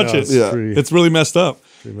when you watch it. It's really messed up.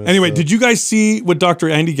 Anyway, did you guys see what Dr.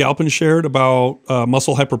 Andy Galpin shared about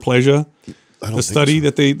muscle hyperplasia? The study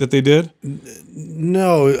that they did?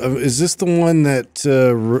 No, is this the one that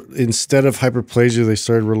instead of hyperplasia, they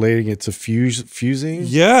started relating it to fusing?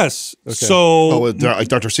 Yes. So, like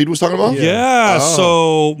Dr. Seed was talking about? Yeah.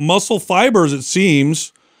 So muscle fibers, it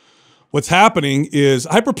seems, what's happening is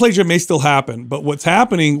hyperplasia may still happen, but what's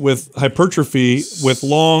happening with hypertrophy, with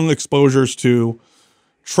long exposures to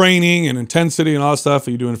training and intensity and all that stuff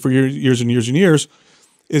that you're doing for years and years and years,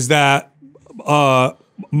 is that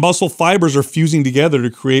muscle fibers are fusing together to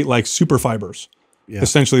create like super fibers. Yeah.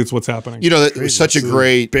 Essentially, it's what's happening. You know, that was such a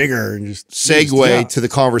great bigger and just segue to the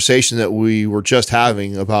conversation that we were just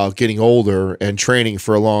having about getting older and training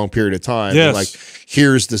for a long period of time. Yes. And like,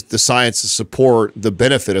 here's the science to support the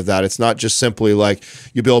benefit of that. It's not just simply like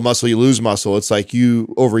you build muscle, you lose muscle. It's like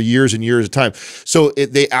you over years and years of time. So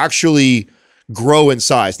they actually grow in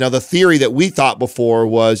size. Now, the theory that we thought before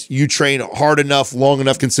was you train hard enough, long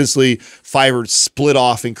enough, consistently, fibers split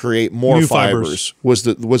off and create more New fibers. Was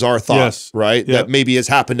our thought, right? Yep. That maybe has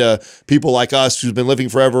happened to people like us who's been living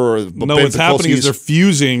forever. Or no, what's happening is they're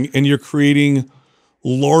fusing and you're creating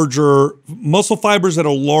larger muscle fibers that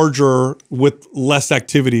are larger with less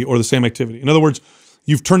activity or the same activity. In other words,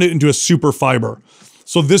 you've turned it into a super fiber.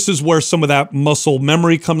 So this is where some of that muscle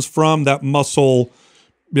memory comes from, that muscle,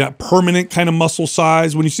 that permanent kind of muscle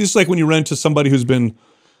size. When you see, it's like when you run into somebody who's been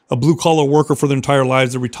a blue collar worker for their entire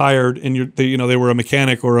lives. They're retired, and they were a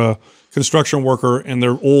mechanic or a construction worker, and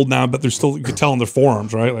they're old now, but they're still, you can tell in their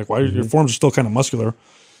forearms, right? Like, why your forearms are still kind of muscular.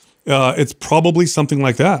 It's probably something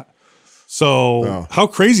like that. So how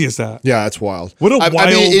crazy is that? Yeah, that's wild. What a wild.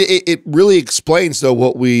 I mean, it really explains though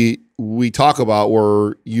what we talk about,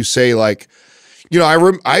 where you say like, you know,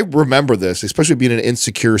 I remember this, especially being an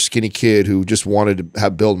insecure, skinny kid who just wanted to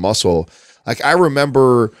build muscle. Like I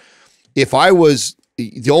remember if I was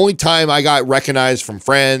the only time I got recognized from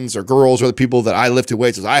friends or girls or the people that I lifted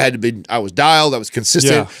weights was I was dialed, I was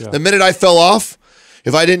consistent. Yeah. The minute I fell off,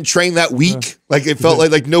 if I didn't train that week, like it felt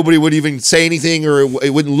like nobody would even say anything, or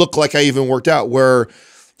it wouldn't look like I even worked out. Where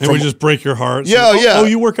it would just break your heart. Yeah, so, yeah. Oh,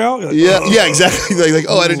 you work out? Like, yeah, exactly. Like,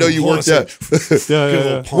 oh, I didn't know you worked out.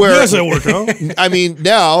 Yeah. Whereas yes, I work out. I mean,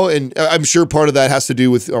 now, and I'm sure part of that has to do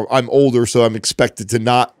with I'm older, so I'm expected to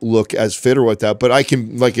not look as fit or what that. But I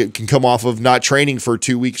can, like, it can come off of not training for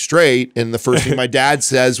 2 weeks straight, and the first thing my dad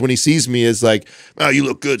says when he sees me is like, "Oh, you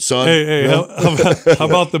look good, son." Hey, how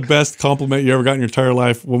about the best compliment you ever got in your entire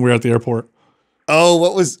life when we were at the airport? Oh,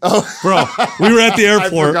 what was? Oh, bro, we were at the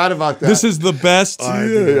airport. I forgot about that. This is the best.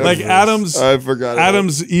 Like Adam's. I forgot.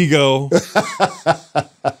 Adam's ego,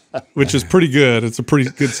 which is pretty good. It's a pretty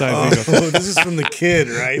good size ego. Oh, this is from the kid,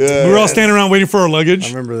 right? We were all standing around waiting for our luggage.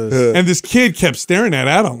 I remember this. And this kid kept staring at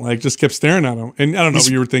Adam, like just kept staring at him. And I don't know what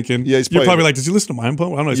you were thinking. Yeah, you're probably like, does he listen to Mind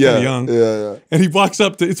Pump? I don't know. He's kind of young. Yeah. And he walks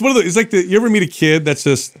up to. It's one of the. It's like you ever meet a kid that's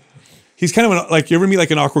just. He's kind of like you ever meet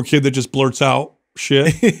like an awkward kid that just blurts out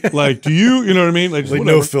shit. Like, do you know what I mean? Like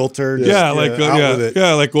no filter. Yeah, like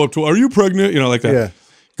go up to, are you pregnant? You know, like that. Yeah.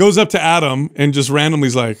 Goes up to Adam and just randomly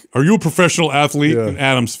is like, are you a professional athlete? Yeah. And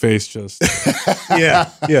Adam's face just Yeah.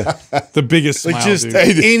 the biggest Like smile, just dude.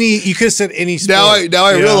 any, you could have said any sport. Now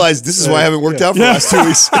I realize this is why I haven't worked out for the last 2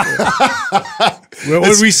 weeks. What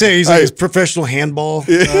did we say? He's like a professional handball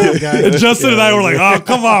guy. And Justin and I were like, oh,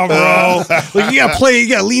 come on, bro. Like, you gotta play, you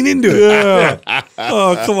gotta lean into it. Yeah.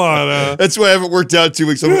 Oh, come on. That's why I haven't worked out 2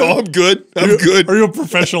 weeks. I'm good. I'm good. Are you a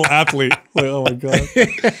professional athlete? Like, oh my God.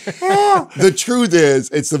 The truth is,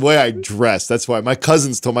 it's the way I dress. That's why my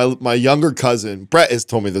cousins told my younger cousin Brett has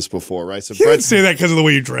told me this before, right? So You Brett didn't say that because of the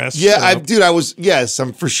way you dress. Yeah, Shut up.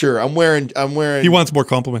 I'm for sure. I'm wearing. He wants more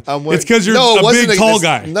compliments. I'm wearing, It's because you're it a wasn't big, tall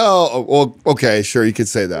guy. No, well, okay, sure, you could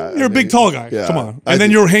say that. You're a big, tall guy. Yeah. Come on. And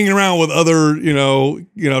then you're hanging around with other,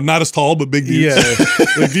 not as tall, but big dudes. Yeah.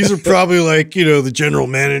 Like, these are probably like, the general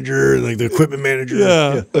manager, like the equipment manager.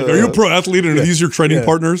 Yeah. Like, are you a pro athlete and are these your training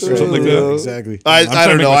partners or something like that? Exactly. I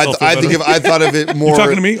don't know. I thought of it more. You're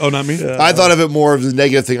talking to me? Oh, not me? I thought of it more of the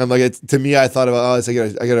negative thing. I'm like, to me, I thought about, I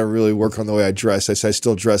gotta really work on the way I dress. I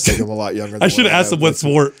still dress like I'm a lot younger. I should have asked him what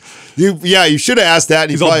sport. You should have asked that.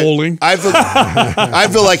 He's all bowling. I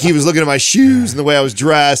feel like he was looking at my shoes and the way I was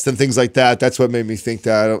dressed and things like that. That's what made me think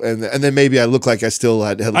that. And then maybe I look like I still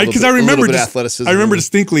had a little bit of athleticism. I remember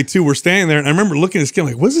distinctly too. We're standing there, and I remember looking at this kid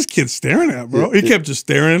like, "What's this kid staring at, bro?" He kept just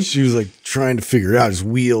staring. She was like trying to figure out his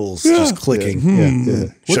wheels just clicking. Yeah.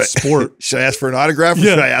 What sport? Should I ask for an autograph or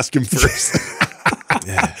should I ask him first?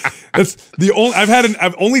 That's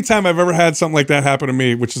the only time I've ever had something like that happen to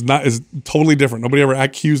me, which is totally different. Nobody ever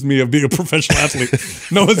accused me of being a professional athlete.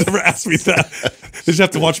 No one's ever asked me that. They just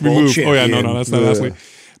have to watch me move. Champion. Oh yeah, no, that's not an athlete.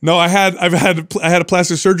 No, I had a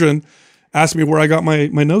plastic surgeon ask me where I got my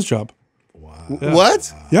nose job. Yeah.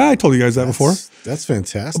 What? Yeah, I told you guys that before. That's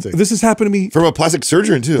fantastic. This has happened to me from a plastic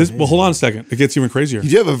surgeon too. Well, hold on a second. It gets even crazier. You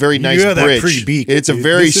do have a very nice bridge. That pretty beak. It's a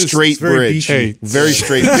very straight bridge. Hey, very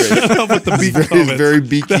straight bridge. With the beak very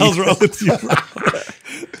beaky. What the hell's wrong with you, bro?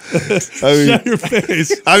 Shut your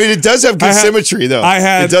face. I mean, it does have good symmetry, though.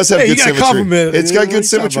 It does have good symmetry. It's got good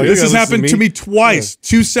symmetry. This has happened to me twice,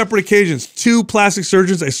 2 separate occasions, 2 plastic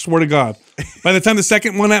surgeons. I swear to God. By the time the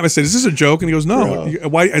second one happened, I said, "Is this a joke?" And he goes, "No."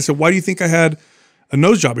 Why? I said, "Why do you think I had a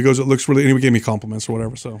nose job?" He goes, "It looks really." And he gave me compliments or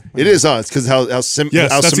whatever. So it is on. It's because how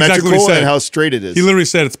symmetrical exactly and how straight it is. He literally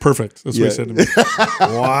said it's perfect. That's what he said to me.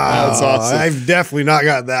 Wow, that's awesome. I've definitely not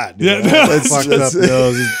got that. Yeah, that's fucked up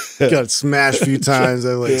nose. Got smashed a few times. I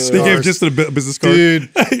like. He gave just a business card,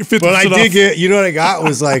 dude. But I did get. You know what I got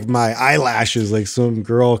was like my eyelashes. Like some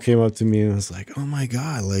girl came up to me and was like, "Oh my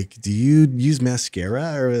God, like, do you use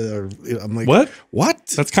mascara?" Or I'm like, "What? What?"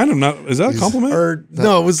 That's kind of not. Is that a compliment? Or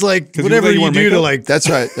no, it was like whatever you do to like. That's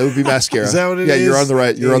right. That would be mascara. Is that what it is? Yeah, you're on the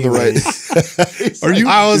right. You're on the right. Are you?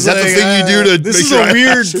 Is that the thing you do to? This is a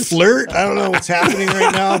weird flirt. I don't know what's happening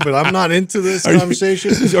right now, but I'm not into this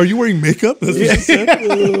conversation. Are you wearing makeup? That's what you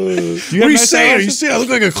said. You What are you nice saying? Are you eyelashes? saying I look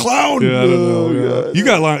like a clown? Yeah, I don't know. Yeah. You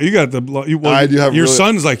got I do have your really-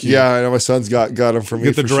 son's like you. Yeah, I know my son's got them for me.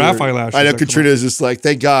 Get the for giraffe sure. eyelashes I know that come Katrina is just like,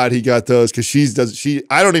 thank God he got those because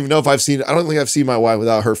I don't even know if I don't think I've seen my wife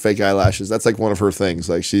without her fake eyelashes. That's like one of her things.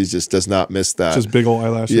 Like she just does not miss that. Just big old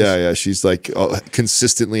eyelashes. Yeah. She's like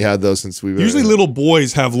consistently had those since we've Usually little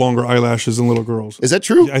boys have longer eyelashes than little girls. Is that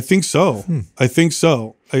true? I think so. I think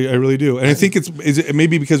so. I really do. And I think is it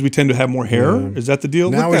maybe because we tend to have more hair? Is that the deal?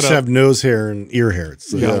 Now Look we that just up. have nose hair and ear hair.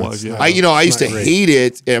 It's like, Yeah, well, yeah. I used to not great. hate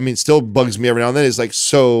it. I mean, it still bugs me every now and then. It's like,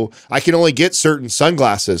 so I can only get certain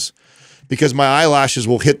sunglasses because my eyelashes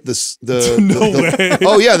will hit the way.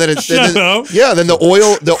 Oh yeah, then it's Shut up. yeah. Then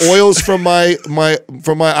the oils from my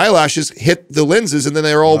eyelashes hit the lenses, and then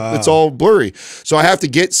it's all blurry. So I have to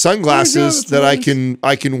get sunglasses that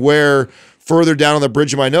I can wear further down on the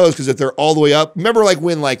bridge of my nose because if they're all the way up, remember like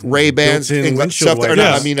when like Ray-Bans Built-in and windshield stuff, wipers.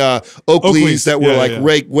 Oakleys that were Yeah,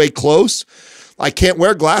 like way close. I can't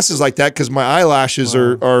wear glasses like that because my eyelashes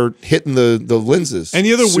are hitting the lenses.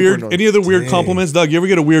 Any other Super weird annoying. compliments, Doug? You ever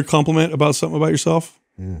get a weird compliment about something about yourself?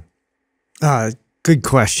 Good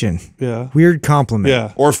question. Yeah. Weird compliment.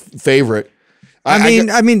 Yeah. or favorite? I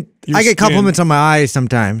mean, Your I get skin. compliments on my eyes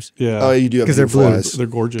sometimes. Yeah. Oh, you do have 'Cause they're beautiful blue. eyes. They're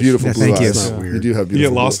gorgeous. Beautiful Yeah, blue thank you. eyes. That's not weird. You do have You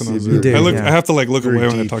beautiful get lost blue in eyes. those. You do, I yeah. have to like look away when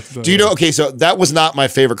I deep. talk to them. Do you know? Okay, so that was not my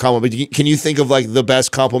favorite compliment. But can you think of like the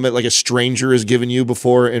best compliment like a stranger has given you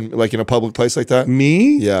before in like in a public place like that?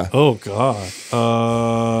 Me? Yeah. Oh God.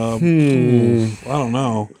 I don't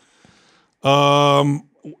know.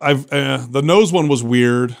 The nose one was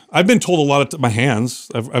weird. I've been told a lot of my hands.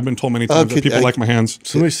 I've been told many times Okay, that people like my hands.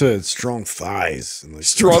 Somebody said strong thighs. And like,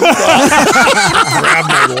 Strong. grabbed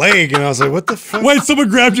my leg, and I was like, "What the fuck?" Wait, someone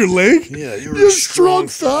grabbed your leg? Yeah, you You have strong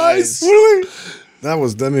thighs. Really? That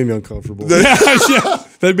made me uncomfortable. Yeah,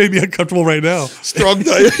 that made me uncomfortable right now. Strong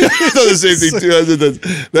thighs. I thought the same thing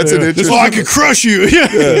too. That's an interesting. Oh, I could crush you. Yeah.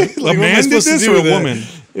 Like, what A am I man did supposed to this do or a with that? woman?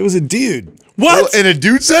 It was a dude. What? Oh, and a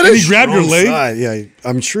dude said And it. he grabbed your Wrong leg? side. Yeah,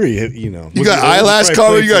 I'm sure you know. You got eyelash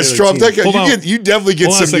color. You got strong thighs. Hold on. You definitely get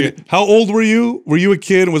Hold on a some. second. How old were you? Were you a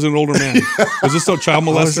kid or was it an older man? Was this a child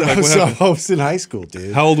molester? Like, what happened? I was in high school,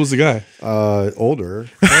 dude. How old was the guy? Older.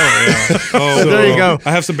 Oh, there you go.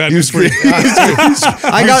 I have some bad news for you.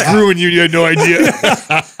 I got Screwing you. You had no idea.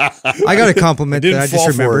 I got a compliment Didn't that I fall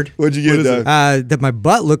just for remembered. it. What'd you get? That my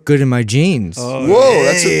butt looked good in my jeans. Whoa,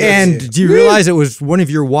 that's And do you realize it was one of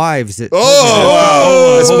your wives that? oh,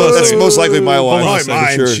 Hold on a that's second. most likely my wife. on a for second.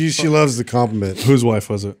 Mine. sure. She loves the compliment. Whose wife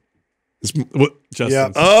was it? What? Justin's.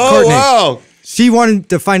 Yeah. Oh Courtney. wow. She wanted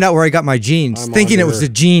to find out where I got my jeans, I'm thinking on it to was her.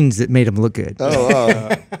 the jeans that made them look good. Oh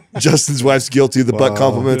wow. Justin's wife's guilty of the butt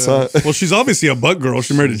compliments, huh? Well, she's obviously a butt girl.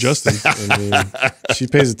 She married to Justin. I mean, she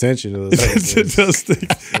pays attention to those. It does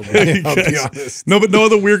think. I'll be honest. No, but no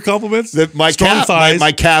other weird compliments. My Strong calf, thighs.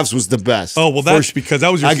 my calves was the best. Oh well, that's because that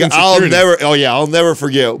was your. insecurity. I'll never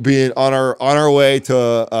forget being on our way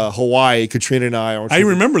to Hawaii. Katrina and I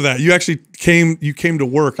remember that you actually came. You came to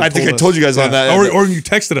work. And I think I us. told you guys on that. or you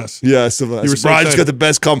texted us. Yeah, so were so Brian's excited. got the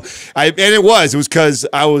best and it was because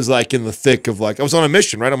I was like in the thick of like I was on a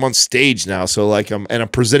mission, right? I'm on stage now, so like I'm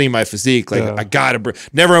presenting my physique. Like I gotta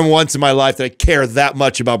never once in my life did I care that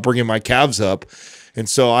much about bringing my calves up. And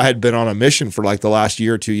so I had been on a mission for like the last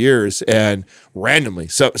year or 2 years, and randomly,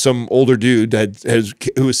 some older dude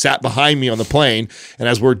who was sat behind me on the plane, and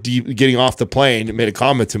as we're getting off the plane, made a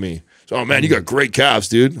comment to me. So, oh man, you got great calves,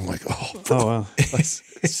 dude. I'm like, oh wow.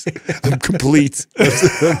 I'm complete.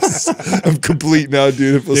 I'm complete now,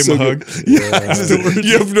 dude. It feels Give him so a good. hug. Yeah,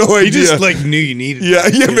 you have no idea. You just like knew you needed. yeah,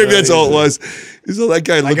 maybe that's all it was. So that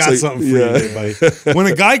guy looks I got like something for you, there, buddy. When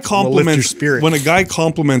a guy your compliments spirit. when a guy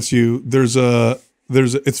compliments you,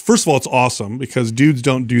 it's first of all, it's awesome because dudes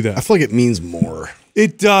don't do I that. feel like it means more.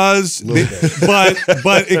 It does,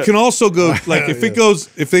 but it can also go like if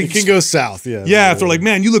they It can go south. Yeah. yeah, if they're like,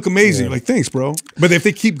 man, you look amazing. You're like, thanks, bro. But if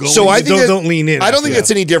they keep going, So I think don't lean in. I don't think that's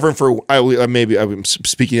any different for maybe I'm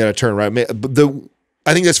speaking out of turn, right? But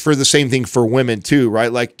I think that's for the same thing for women too,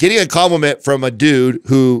 right? Like getting a compliment from a dude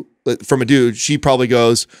she probably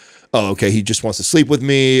goes, oh, okay, he just wants to sleep with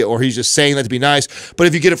me, or he's just saying that to be nice. But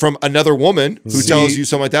if you get it from another woman who tells you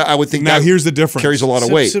something like that, I would think now that here's the difference. carries a lot of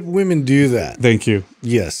weight. Women do that. Thank you.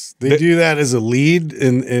 Yes, they do that as a lead,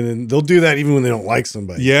 and they'll do that even when they don't like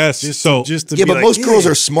somebody. Yes. Just So to Yeah, be but like, most girls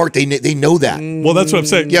yeah. are smart. They know that. well, that's what I'm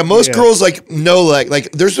saying. Yeah, most girls like know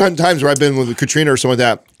like there's times where I've been with Katrina or someone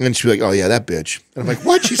like that, and she's like, "Oh yeah, that bitch," and I'm like,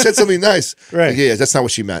 "What? She said something nice." Right. Like, yeah, that's not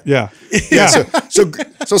what she meant. Yeah. Yeah.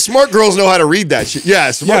 So smart girls know how to read that shit. Yeah,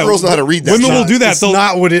 smart girls girls know how to read that. Women will do that. It's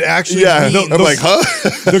not what it actually means. I'm like,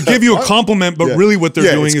 huh? They'll give you a compliment, but really what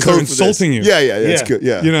they're doing is they're insulting you. Yeah, it's good.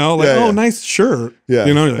 Yeah, You know, like, oh, nice shirt. Yeah,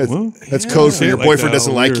 you know, you're like, well, that's code for your like boyfriend that,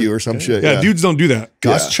 doesn't like weird. you or some shit. Yeah, dudes don't do that.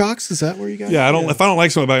 Gus Chocks, is that where you got? Yeah, I don't. If I don't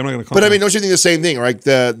like somebody, I'm not going to. But I mean, don't you think the same thing, right?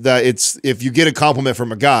 That it's if you get a compliment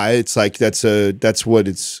from a guy, it's like that's what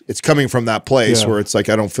it's coming from that place where it's like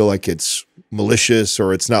I don't feel like it's malicious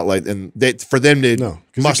or it's not like for them to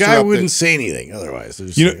because the guy wouldn't say anything otherwise.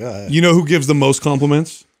 You know who gives the most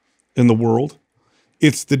compliments in the world?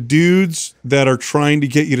 It's the dudes that are trying to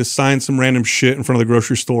get you to sign some random shit in front of the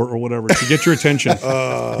grocery store or whatever to get your attention. You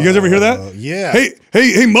guys ever hear that? Yeah.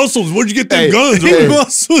 Hey, Muscles, where'd you get them guns?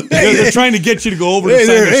 Muscles. They're trying to get you to go over to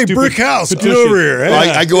sign Hey, stupid Brick House, get petition. over here. Hey.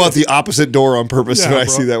 I go out the opposite door on purpose when I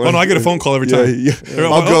bro. see that one. Oh, no, I get a phone call every time.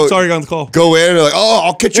 I'll go. Sorry, I got on the call. Go in and like,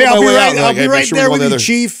 I'll catch you on my way out. I'll be right there with you,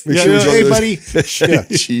 Chief. Hey, buddy.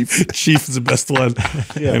 Chief is the best one.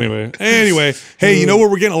 Anyway, hey, you know where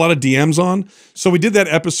we're getting a lot of DMs on? So we did that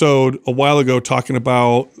episode a while ago talking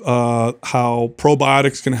about how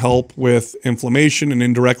probiotics can help with inflammation and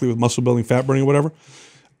indirectly with muscle building, fat burning, or whatever.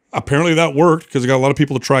 Apparently that worked because I got a lot of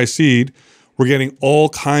people to try seed. We're getting all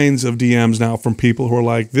kinds of DMs now from people who are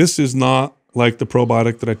like, this is not like the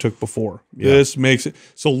probiotic that I took before. This makes it.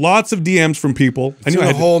 So lots of DMs from people. It's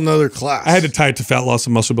a whole nother class. I had to tie it to fat loss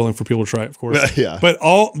and muscle building for people to try it, of course. Yeah. But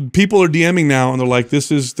all people are DMing now and they're like,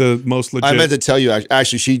 this is the most legit. I meant to tell you,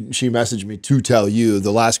 actually, she messaged me to tell you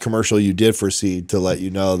the last commercial you did for Seed to let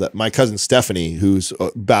you know that my cousin Stephanie, who's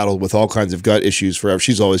battled with all kinds of gut issues forever,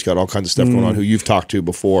 she's always got all kinds of stuff going on, who you've talked to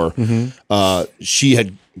before. She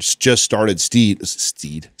had just started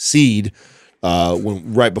Seed.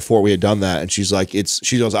 Right before we had done that, and she's like,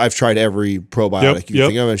 she goes, I've tried every probiotic you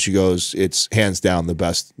think of, and she goes, it's hands down the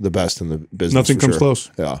best in the business. Nothing comes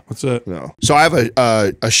close. Yeah, that's it. No. So I have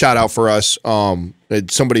a shout out for us.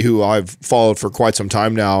 It's somebody who I've followed for quite some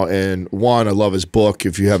time now, and I love his book.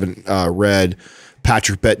 If you haven't read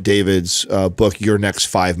Patrick Bet-David's book, Your Next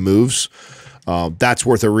 5 Moves. That's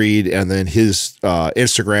worth a read, and then his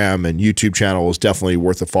Instagram and YouTube channel is definitely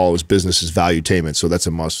worth a follow. His business is Valuetainment, so that's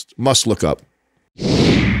a must look up.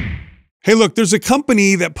 Hey, look, there's a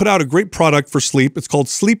company that put out a great product for sleep. It's called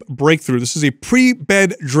Sleep Breakthrough. This is a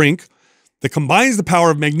pre-bed drink that combines the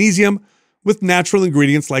power of magnesium with natural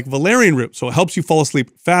ingredients like valerian root. So it helps you fall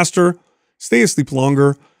asleep faster, stay asleep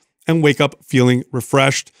longer, and wake up feeling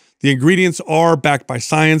refreshed. The ingredients are backed by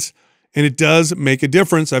science, and it does make a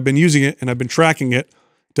difference. I've been using it, and I've been tracking it.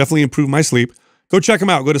 Definitely improved my sleep. Go check them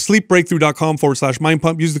out. Go to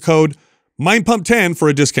sleepbreakthrough.com/mindpump. Use the code MindPump10 for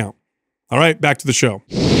a discount. All right, back to the show.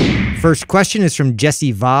 First question is from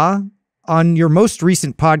Jesse Va. On your most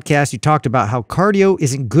recent podcast, you talked about how cardio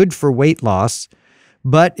isn't good for weight loss,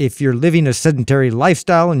 but if you're living a sedentary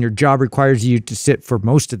lifestyle and your job requires you to sit for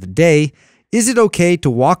most of the day, is it okay to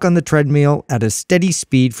walk on the treadmill at a steady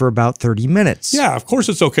speed for about 30 minutes? Yeah, of course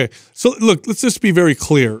it's okay. So look, let's just be very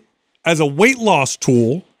clear. As a weight loss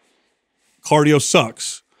tool, cardio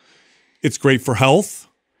sucks. It's great for health.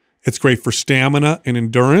 It's great for stamina and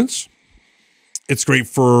endurance. It's great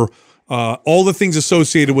for all the things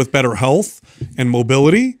associated with better health and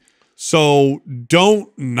mobility. So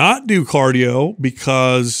don't not do cardio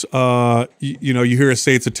because you hear us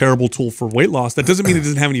say it's a terrible tool for weight loss. That doesn't mean it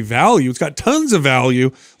doesn't have any value. It's got tons of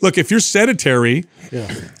value. Look, if you're sedentary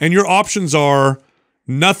and your options are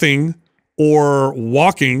nothing or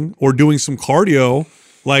walking or doing some cardio,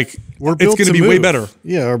 like it's going to be way better.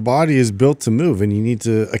 Yeah, our body is built to move, and you need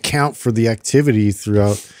to account for the activity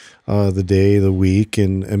throughout the day, the week,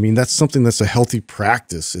 and I mean that's something that's a healthy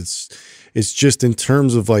practice. It's just in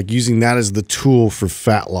terms of like using that as the tool for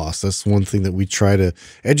fat loss. That's one thing that we try to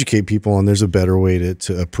educate people on. There's a better way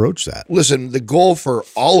to approach that. Listen, the goal for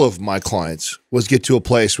all of my clients was get to a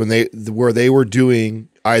place where they were doing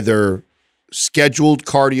either scheduled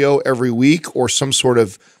cardio every week or some sort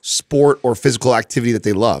of sport or physical activity that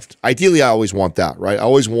they loved. Ideally, I always want that, right? I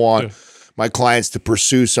always want my clients to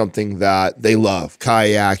pursue something that they love,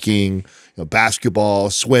 kayaking, basketball,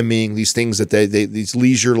 swimming, these things that these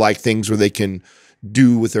leisure-like things where they can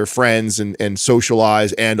do with their friends and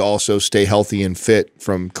socialize and also stay healthy and fit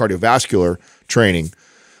from cardiovascular training.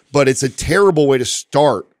 But it's a terrible way to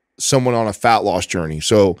start someone on a fat loss journey.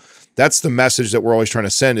 So that's the message that we're always trying to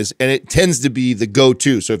send and it tends to be the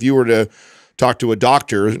go-to. So if you were to talk to a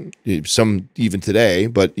doctor, some even today,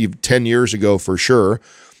 but 10 years ago for sure,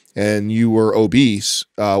 and you were obese,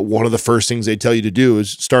 one of the first things they tell you to do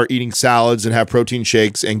is start eating salads and have protein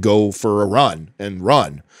shakes and go for a run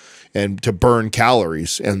and to burn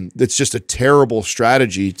calories. And it's just a terrible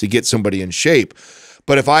strategy to get somebody in shape.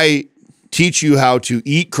 But if I teach you how to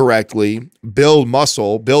eat correctly, build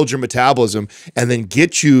muscle, build your metabolism, and then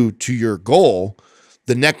get you to your goal,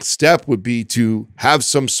 the next step would be to have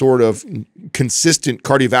some sort of consistent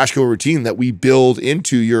cardiovascular routine that we build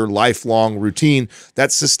into your lifelong routine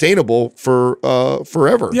that's sustainable for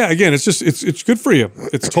forever. Yeah, again, it's good for you.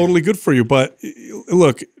 It's totally good for you. But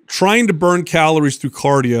look, trying to burn calories through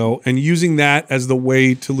cardio and using that as the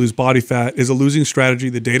way to lose body fat is a losing strategy.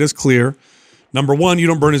 The data is clear. Number one, you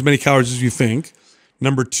don't burn as many calories as you think.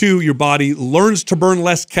 Number two, your body learns to burn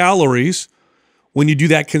less calories when you do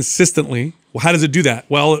that consistently. Well, how does it do that?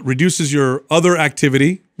 Well, it reduces your other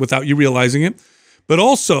activity without you realizing it. But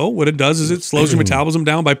also what it does is it slows your metabolism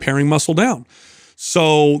down by paring muscle down.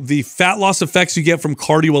 So the fat loss effects you get from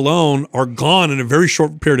cardio alone are gone in a very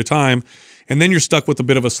short period of time. And then you're stuck with a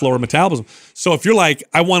bit of a slower metabolism. So if you're like,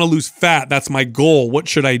 I want to lose fat, that's my goal, what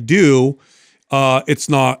should I do? It's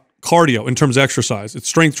not cardio in terms of exercise. It's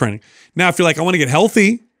strength training. Now, if you're like, I want to get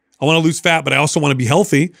healthy, I want to lose fat, but I also want to be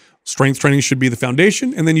healthy, strength training should be the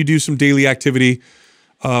foundation, and then you do some daily activity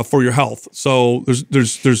for your health. So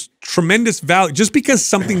there's tremendous value. Just because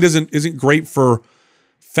something isn't great for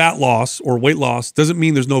fat loss or weight loss doesn't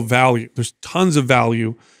mean there's no value. There's tons of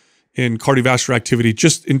value in cardiovascular activity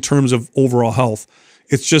just in terms of overall health.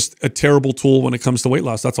 It's just a terrible tool when it comes to weight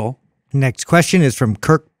loss. That's all. Next question is from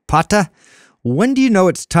Kirk Pata. When do you know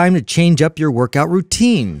it's time to change up your workout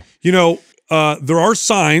routine? You know, there are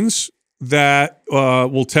signs that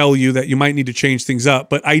will tell you that you might need to change things up.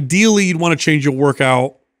 But ideally, you'd want to change your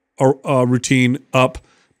workout routine up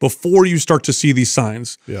before you start to see these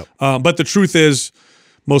signs. Yeah. But the truth is,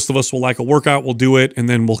 most of us will like a workout, we'll do it, and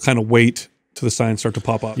then we'll kind of wait till the signs start to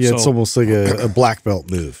pop up. Yeah, so, it's almost like a black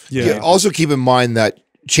belt move. Yeah. Also keep in mind that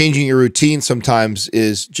changing your routine sometimes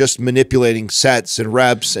is just manipulating sets and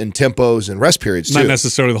reps and tempos and rest periods too. Not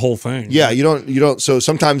necessarily the whole thing. Yeah, you don't. So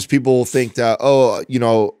sometimes people think that, oh,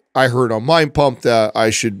 I heard on Mind Pump that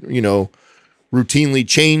I should, routinely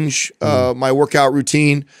change my workout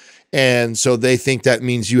routine. And so they think that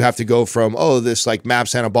means you have to go from, this like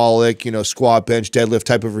MAPS anabolic, squat, bench, deadlift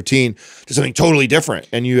type of routine to something totally different.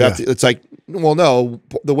 And you have to, it's like, well, no,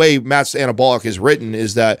 the way MAPS anabolic is written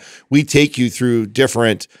is that we take you through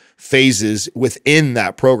different phases within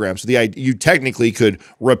that program. So you technically could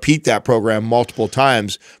repeat that program multiple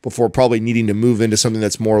times before probably needing to move into something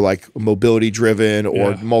that's more like mobility driven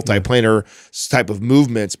or multiplanar type of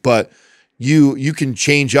movements. But you can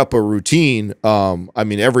change up a routine.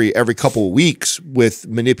 Every couple of weeks with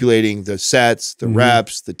manipulating the sets, the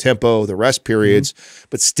reps, the tempo, the rest periods,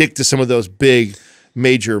 but stick to some of those big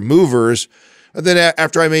major movers. And then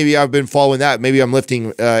after I've been following that, maybe I'm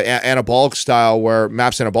lifting anabolic style, where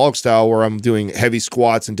MAPS anabolic style, where I'm doing heavy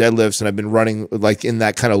squats and deadlifts, and I've been running like in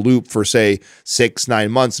that kind of loop for say 6-9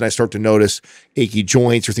 months, and I start to notice achy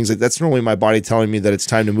joints or things like that. That's normally my body telling me that it's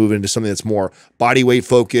time to move into something that's more body weight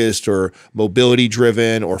focused or mobility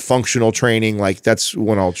driven or functional training. Like that's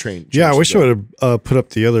when I'll train. Yeah, I wish I would have put up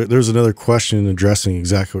there's another question addressing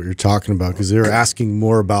exactly what you're talking about, because they were asking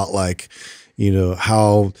more about like,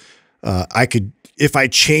 how I could, if I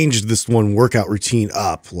changed this one workout routine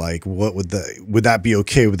up, like what would that be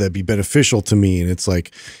okay? Would that be beneficial to me? And it's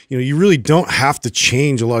like, you really don't have to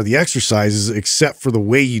change a lot of the exercises except for the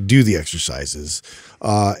way you do the exercises.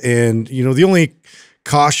 And the only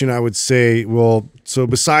caution I would say, so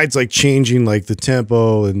besides like changing like the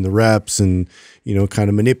tempo and the reps and, kind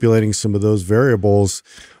of manipulating some of those variables,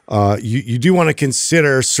 you do want to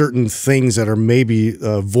consider certain things that are maybe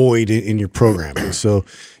void in your programming. So,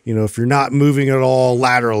 if you're not moving at all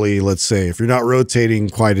laterally, let's say, if you're not rotating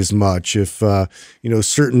quite as much, if,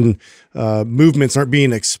 certain movements aren't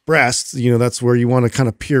being expressed, that's where you want to kind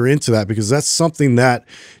of peer into that, because that's something that,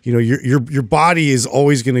 your body is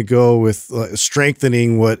always going to go with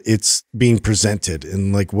strengthening what it's being presented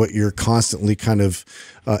and like what you're constantly kind of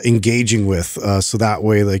engaging with. So that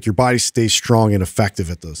way, like your body stays strong and effective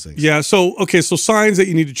at those things. Yeah. So, okay. So signs that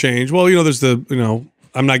you need to change. Well, there's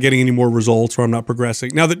I'm not getting any more results, or I'm not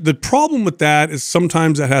progressing. Now, the problem with that is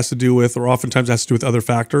sometimes that has to do with, or oftentimes has to do with other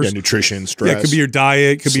factors. Yeah, nutrition, stress. Yeah, it could be your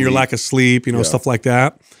diet, it could be your lack of sleep, stuff like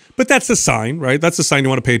that. But that's a sign, right? That's a sign you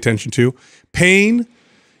want to pay attention to. Pain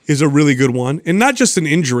is a really good one. And not just an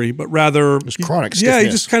injury, but rather it's chronic stiffness. Yeah,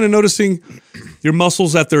 you're just kind of noticing your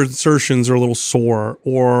muscles at their insertions are a little sore,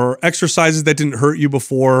 or exercises that didn't hurt you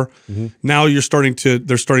before. Now they're starting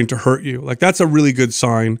to hurt you. Like that's a really good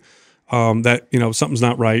sign. That something's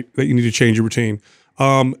not right, that you need to change your routine.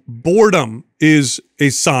 Boredom is a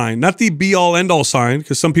sign, not the be-all, end-all sign,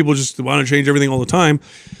 because some people just want to change everything all the time,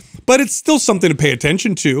 but it's still something to pay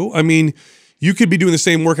attention to. I mean, you could be doing the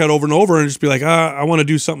same workout over and over and just be like, I want to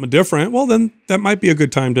do something different. Well, then that might be a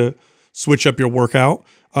good time to switch up your workout.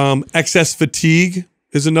 Excess fatigue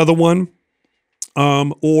is another one.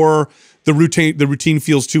 Or the routine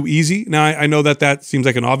feels too easy. Now, I know that seems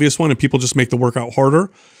like an obvious one, and people just make the workout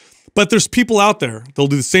harder. But there's people out there, they'll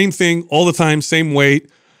do the same thing all the time, same weight,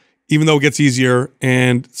 even though it gets easier,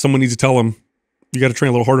 and someone needs to tell them, you got to train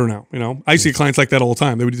a little harder now. You know, I see clients like that all the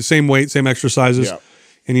time. They would do the same weight, same exercises,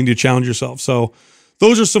 and you need to challenge yourself. So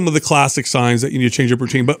those are some of the classic signs that you need to change your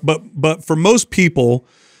routine. But for most people,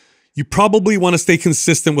 you probably want to stay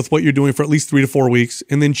consistent with what you're doing for at least 3 to 4 weeks,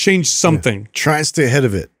 and then change something. Try and stay ahead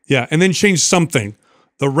of it. Yeah, and then change something.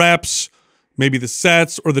 The reps, maybe the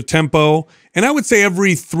sets or the tempo. And I would say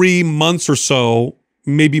every 3 months or so,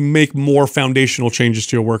 maybe make more foundational changes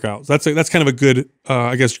to your workouts. That's kind of a good,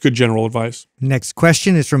 good general advice. Next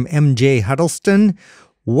question is from MJ Huddleston.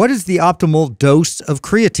 What is the optimal dose of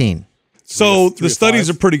creatine? So the studies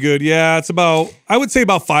are pretty good. Yeah, it's I would say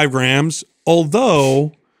about 5 grams,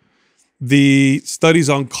 although the studies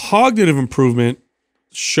on cognitive improvement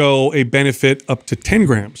show a benefit up to 10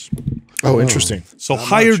 grams. Oh, interesting. So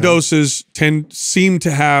higher doses seem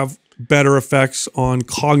to have better effects on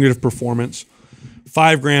cognitive performance.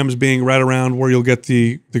 5 grams being right around where you'll get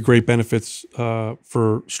the great benefits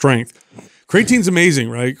for strength. Creatine's amazing,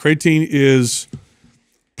 right? Creatine is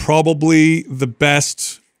probably the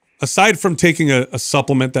best, aside from taking a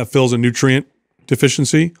supplement that fills a nutrient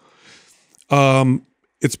deficiency,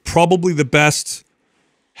 it's probably the best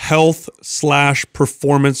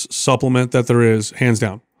health/performance supplement that there is, hands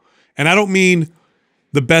down. And I don't mean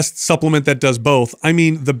the best supplement that does both. I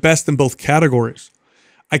mean the best in both categories.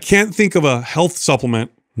 I can't think of a health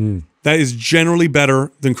supplement that is generally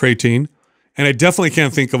better than creatine. And I definitely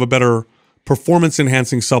can't think of a better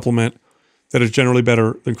performance-enhancing supplement that is generally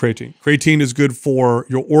better than creatine. Creatine is good for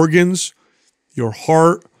your organs, your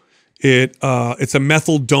heart. It's a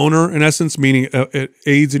methyl donor in essence, meaning it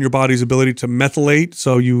aids in your body's ability to methylate,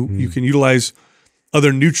 so you can utilize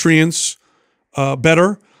other nutrients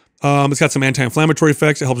better. It's got some anti-inflammatory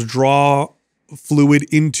effects. It helps draw fluid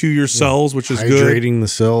into your cells, which is good. Hydrating the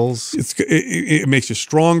cells. It makes you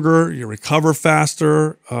stronger. You recover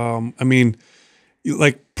faster.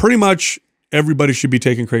 Pretty much everybody should be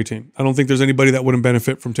taking creatine. I don't think there's anybody that wouldn't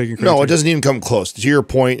benefit from taking creatine. No, it doesn't even come close. To your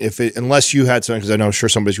point, unless you had something, because I know sure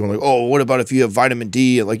somebody's going like, oh, what about if you have vitamin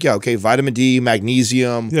D? Like, yeah, okay, vitamin D,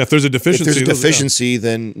 magnesium. Yeah, if there's a deficiency,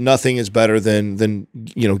 then nothing is better than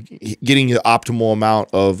getting the optimal amount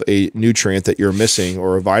of a nutrient that you're missing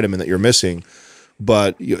or a vitamin that you're missing.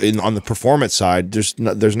 But on the performance side, there's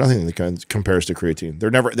nothing that compares to creatine.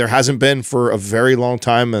 There hasn't been for a very long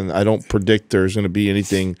time, and I don't predict there's going to be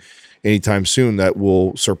anything anytime soon that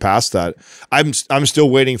will surpass that. I'm still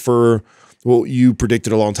waiting for what you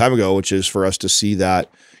predicted a long time ago, which is for us to see that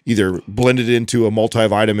either blended into a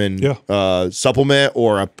multivitamin supplement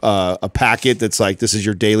or a packet that's like, this is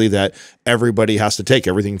your daily that everybody has to take,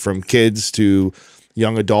 everything from kids to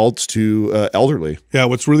young adults to elderly. Yeah,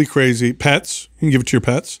 what's really crazy, pets, you can give it to your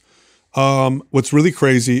pets. What's really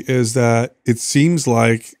crazy is that it seems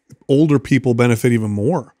like older people benefit even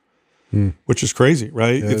more. Which is crazy,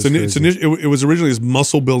 right? Yeah, it was originally this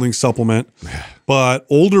muscle building supplement, but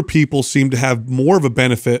older people seem to have more of a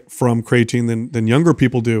benefit from creatine than younger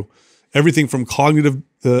people do. Everything from cognitive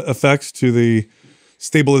effects to the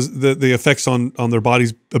effects on their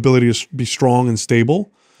body's ability to be strong and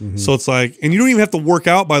stable. So it's like, and you don't even have to work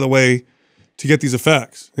out, by the way, to get these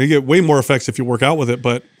effects. You get way more effects if you work out with it.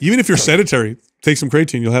 But even if you're sedentary, take some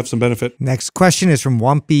creatine, you'll have some benefit. Next question is from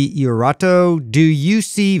Wampi Iorato. Do you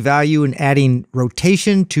see value in adding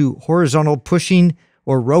rotation to horizontal pushing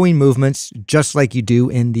or rowing movements just like you do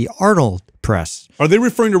in the Arnold press? Are they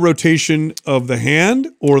referring to rotation of the hand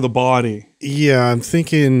or the body? Yeah, I'm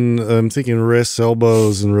thinking wrists,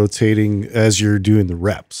 elbows, and rotating as you're doing the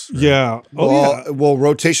reps. Right? Yeah. Well,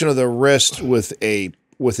 rotation of the wrist with a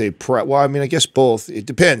press. Well, I mean, I guess both. It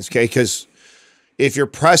depends, okay? Because if you're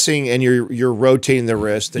pressing and you're rotating the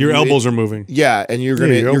wrist, then your elbows are moving. Yeah, and you're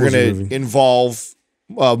gonna involve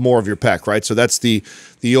more of your pec, right? So that's the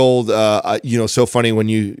old so funny when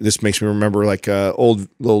this makes me remember like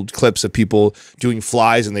old clips of people doing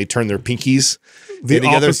flies and they turn their pinkies. The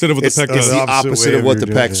opposite of what the pec does. It's the opposite of what the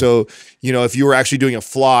pec. So, if you were actually doing a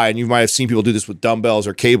fly, and you might have seen people do this with dumbbells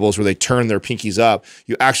or cables where they turn their pinkies up,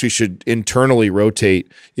 you actually should internally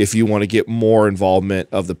rotate if you want to get more involvement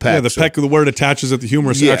of the pec. Yeah, the pec, where it attaches at the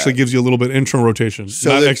humerus, actually gives you a little bit of internal rotation,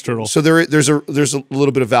 not external. So there's a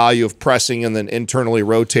little bit of value of pressing and then internally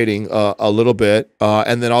rotating a little bit.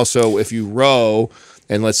 And then also if you row,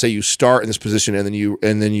 and let's say you start in this position and then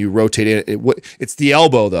you rotate it. It's the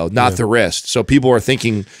elbow though, not the wrist. So people are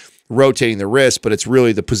thinking rotating the wrist, but it's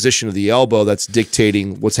really the position of the elbow that's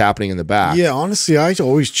dictating what's happening in the back. Yeah, honestly, I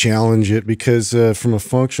always challenge it because from a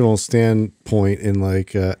functional standpoint and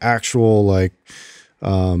like actual like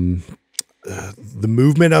the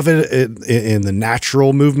movement of it and the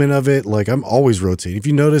natural movement of it, like I'm always rotating. If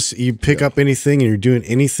you notice, you pick up anything and you're doing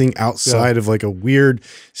anything outside of like a weird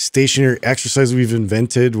stationary exercise we've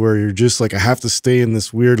invented where you're just like, I have to stay in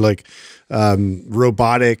this weird like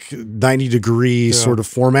robotic 90-degree sort of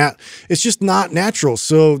format. It's just not natural.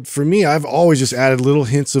 So for me, I've always just added little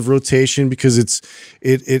hints of rotation because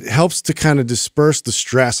it helps to kind of disperse the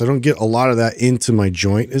stress. I don't get a lot of that into my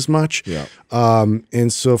joint as much. Yeah.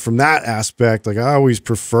 And so from that aspect, like I always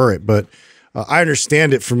prefer it, but I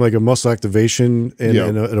understand it from like a muscle activation and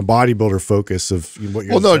a bodybuilder focus of what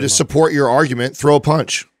you're. Well, no, to support your argument, throw a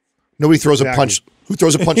punch. Nobody throws a punch. Who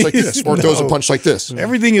throws a punch like this or throws a punch like this?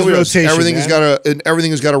 Everything is rotation. Everything has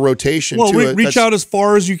got a rotation. Well, to it. reach out as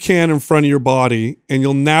far as you can in front of your body, and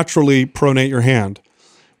you'll naturally pronate your hand.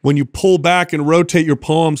 When you pull back and rotate your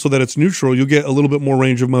palm so that it's neutral, you'll get a little bit more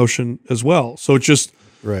range of motion as well. So it just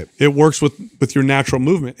it works with your natural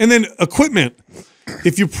movement. And then equipment.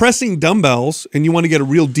 If you're pressing dumbbells and you want to get a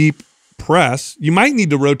real deep press, you might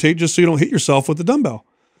need to rotate just so you don't hit yourself with the dumbbell.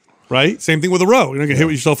 Right? Same thing with a row. You're not going to hit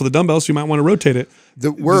yourself with a dumbbell, so you might want to rotate it.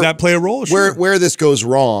 Does that play a role? Sure. Where this goes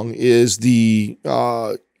wrong is the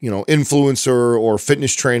influencer or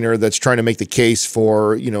fitness trainer that's trying to make the case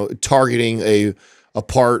for targeting a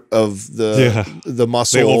part of the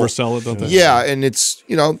muscle. They oversell it, don't they? Yeah, and it's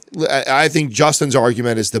I think Justin's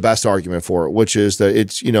argument is the best argument for it, which is that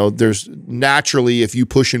it's there's naturally, if you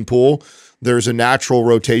push and pull, there's a natural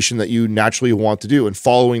rotation that you naturally want to do, and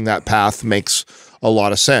following that path makes a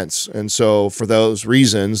lot of sense. And so for those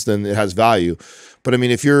reasons, then it has value. But I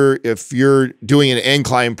mean, if you're doing an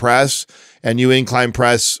incline press and you incline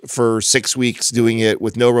press for 6 weeks doing it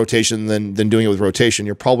with no rotation, then doing it with rotation,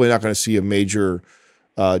 you're probably not going to see a major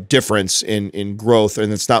difference in growth.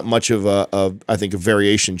 And it's not much of I think a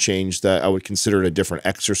variation change that I would consider it a different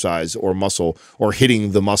exercise or muscle or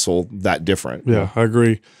hitting the muscle that different. Yeah, I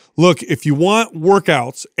agree. Look, if you want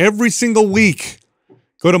workouts every single week,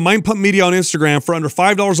 go to Mind Pump Media on Instagram. For under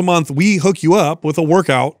 $5 a month, we hook you up with a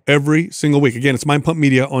workout every single week. Again, it's Mind Pump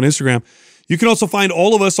Media on Instagram. You can also find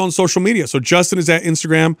all of us on social media. So Justin is at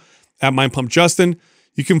Instagram at Mind Pump Justin.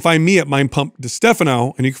 You can find me at Mind Pump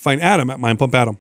DeStefano, and you can find Adam at Mind Pump Adam.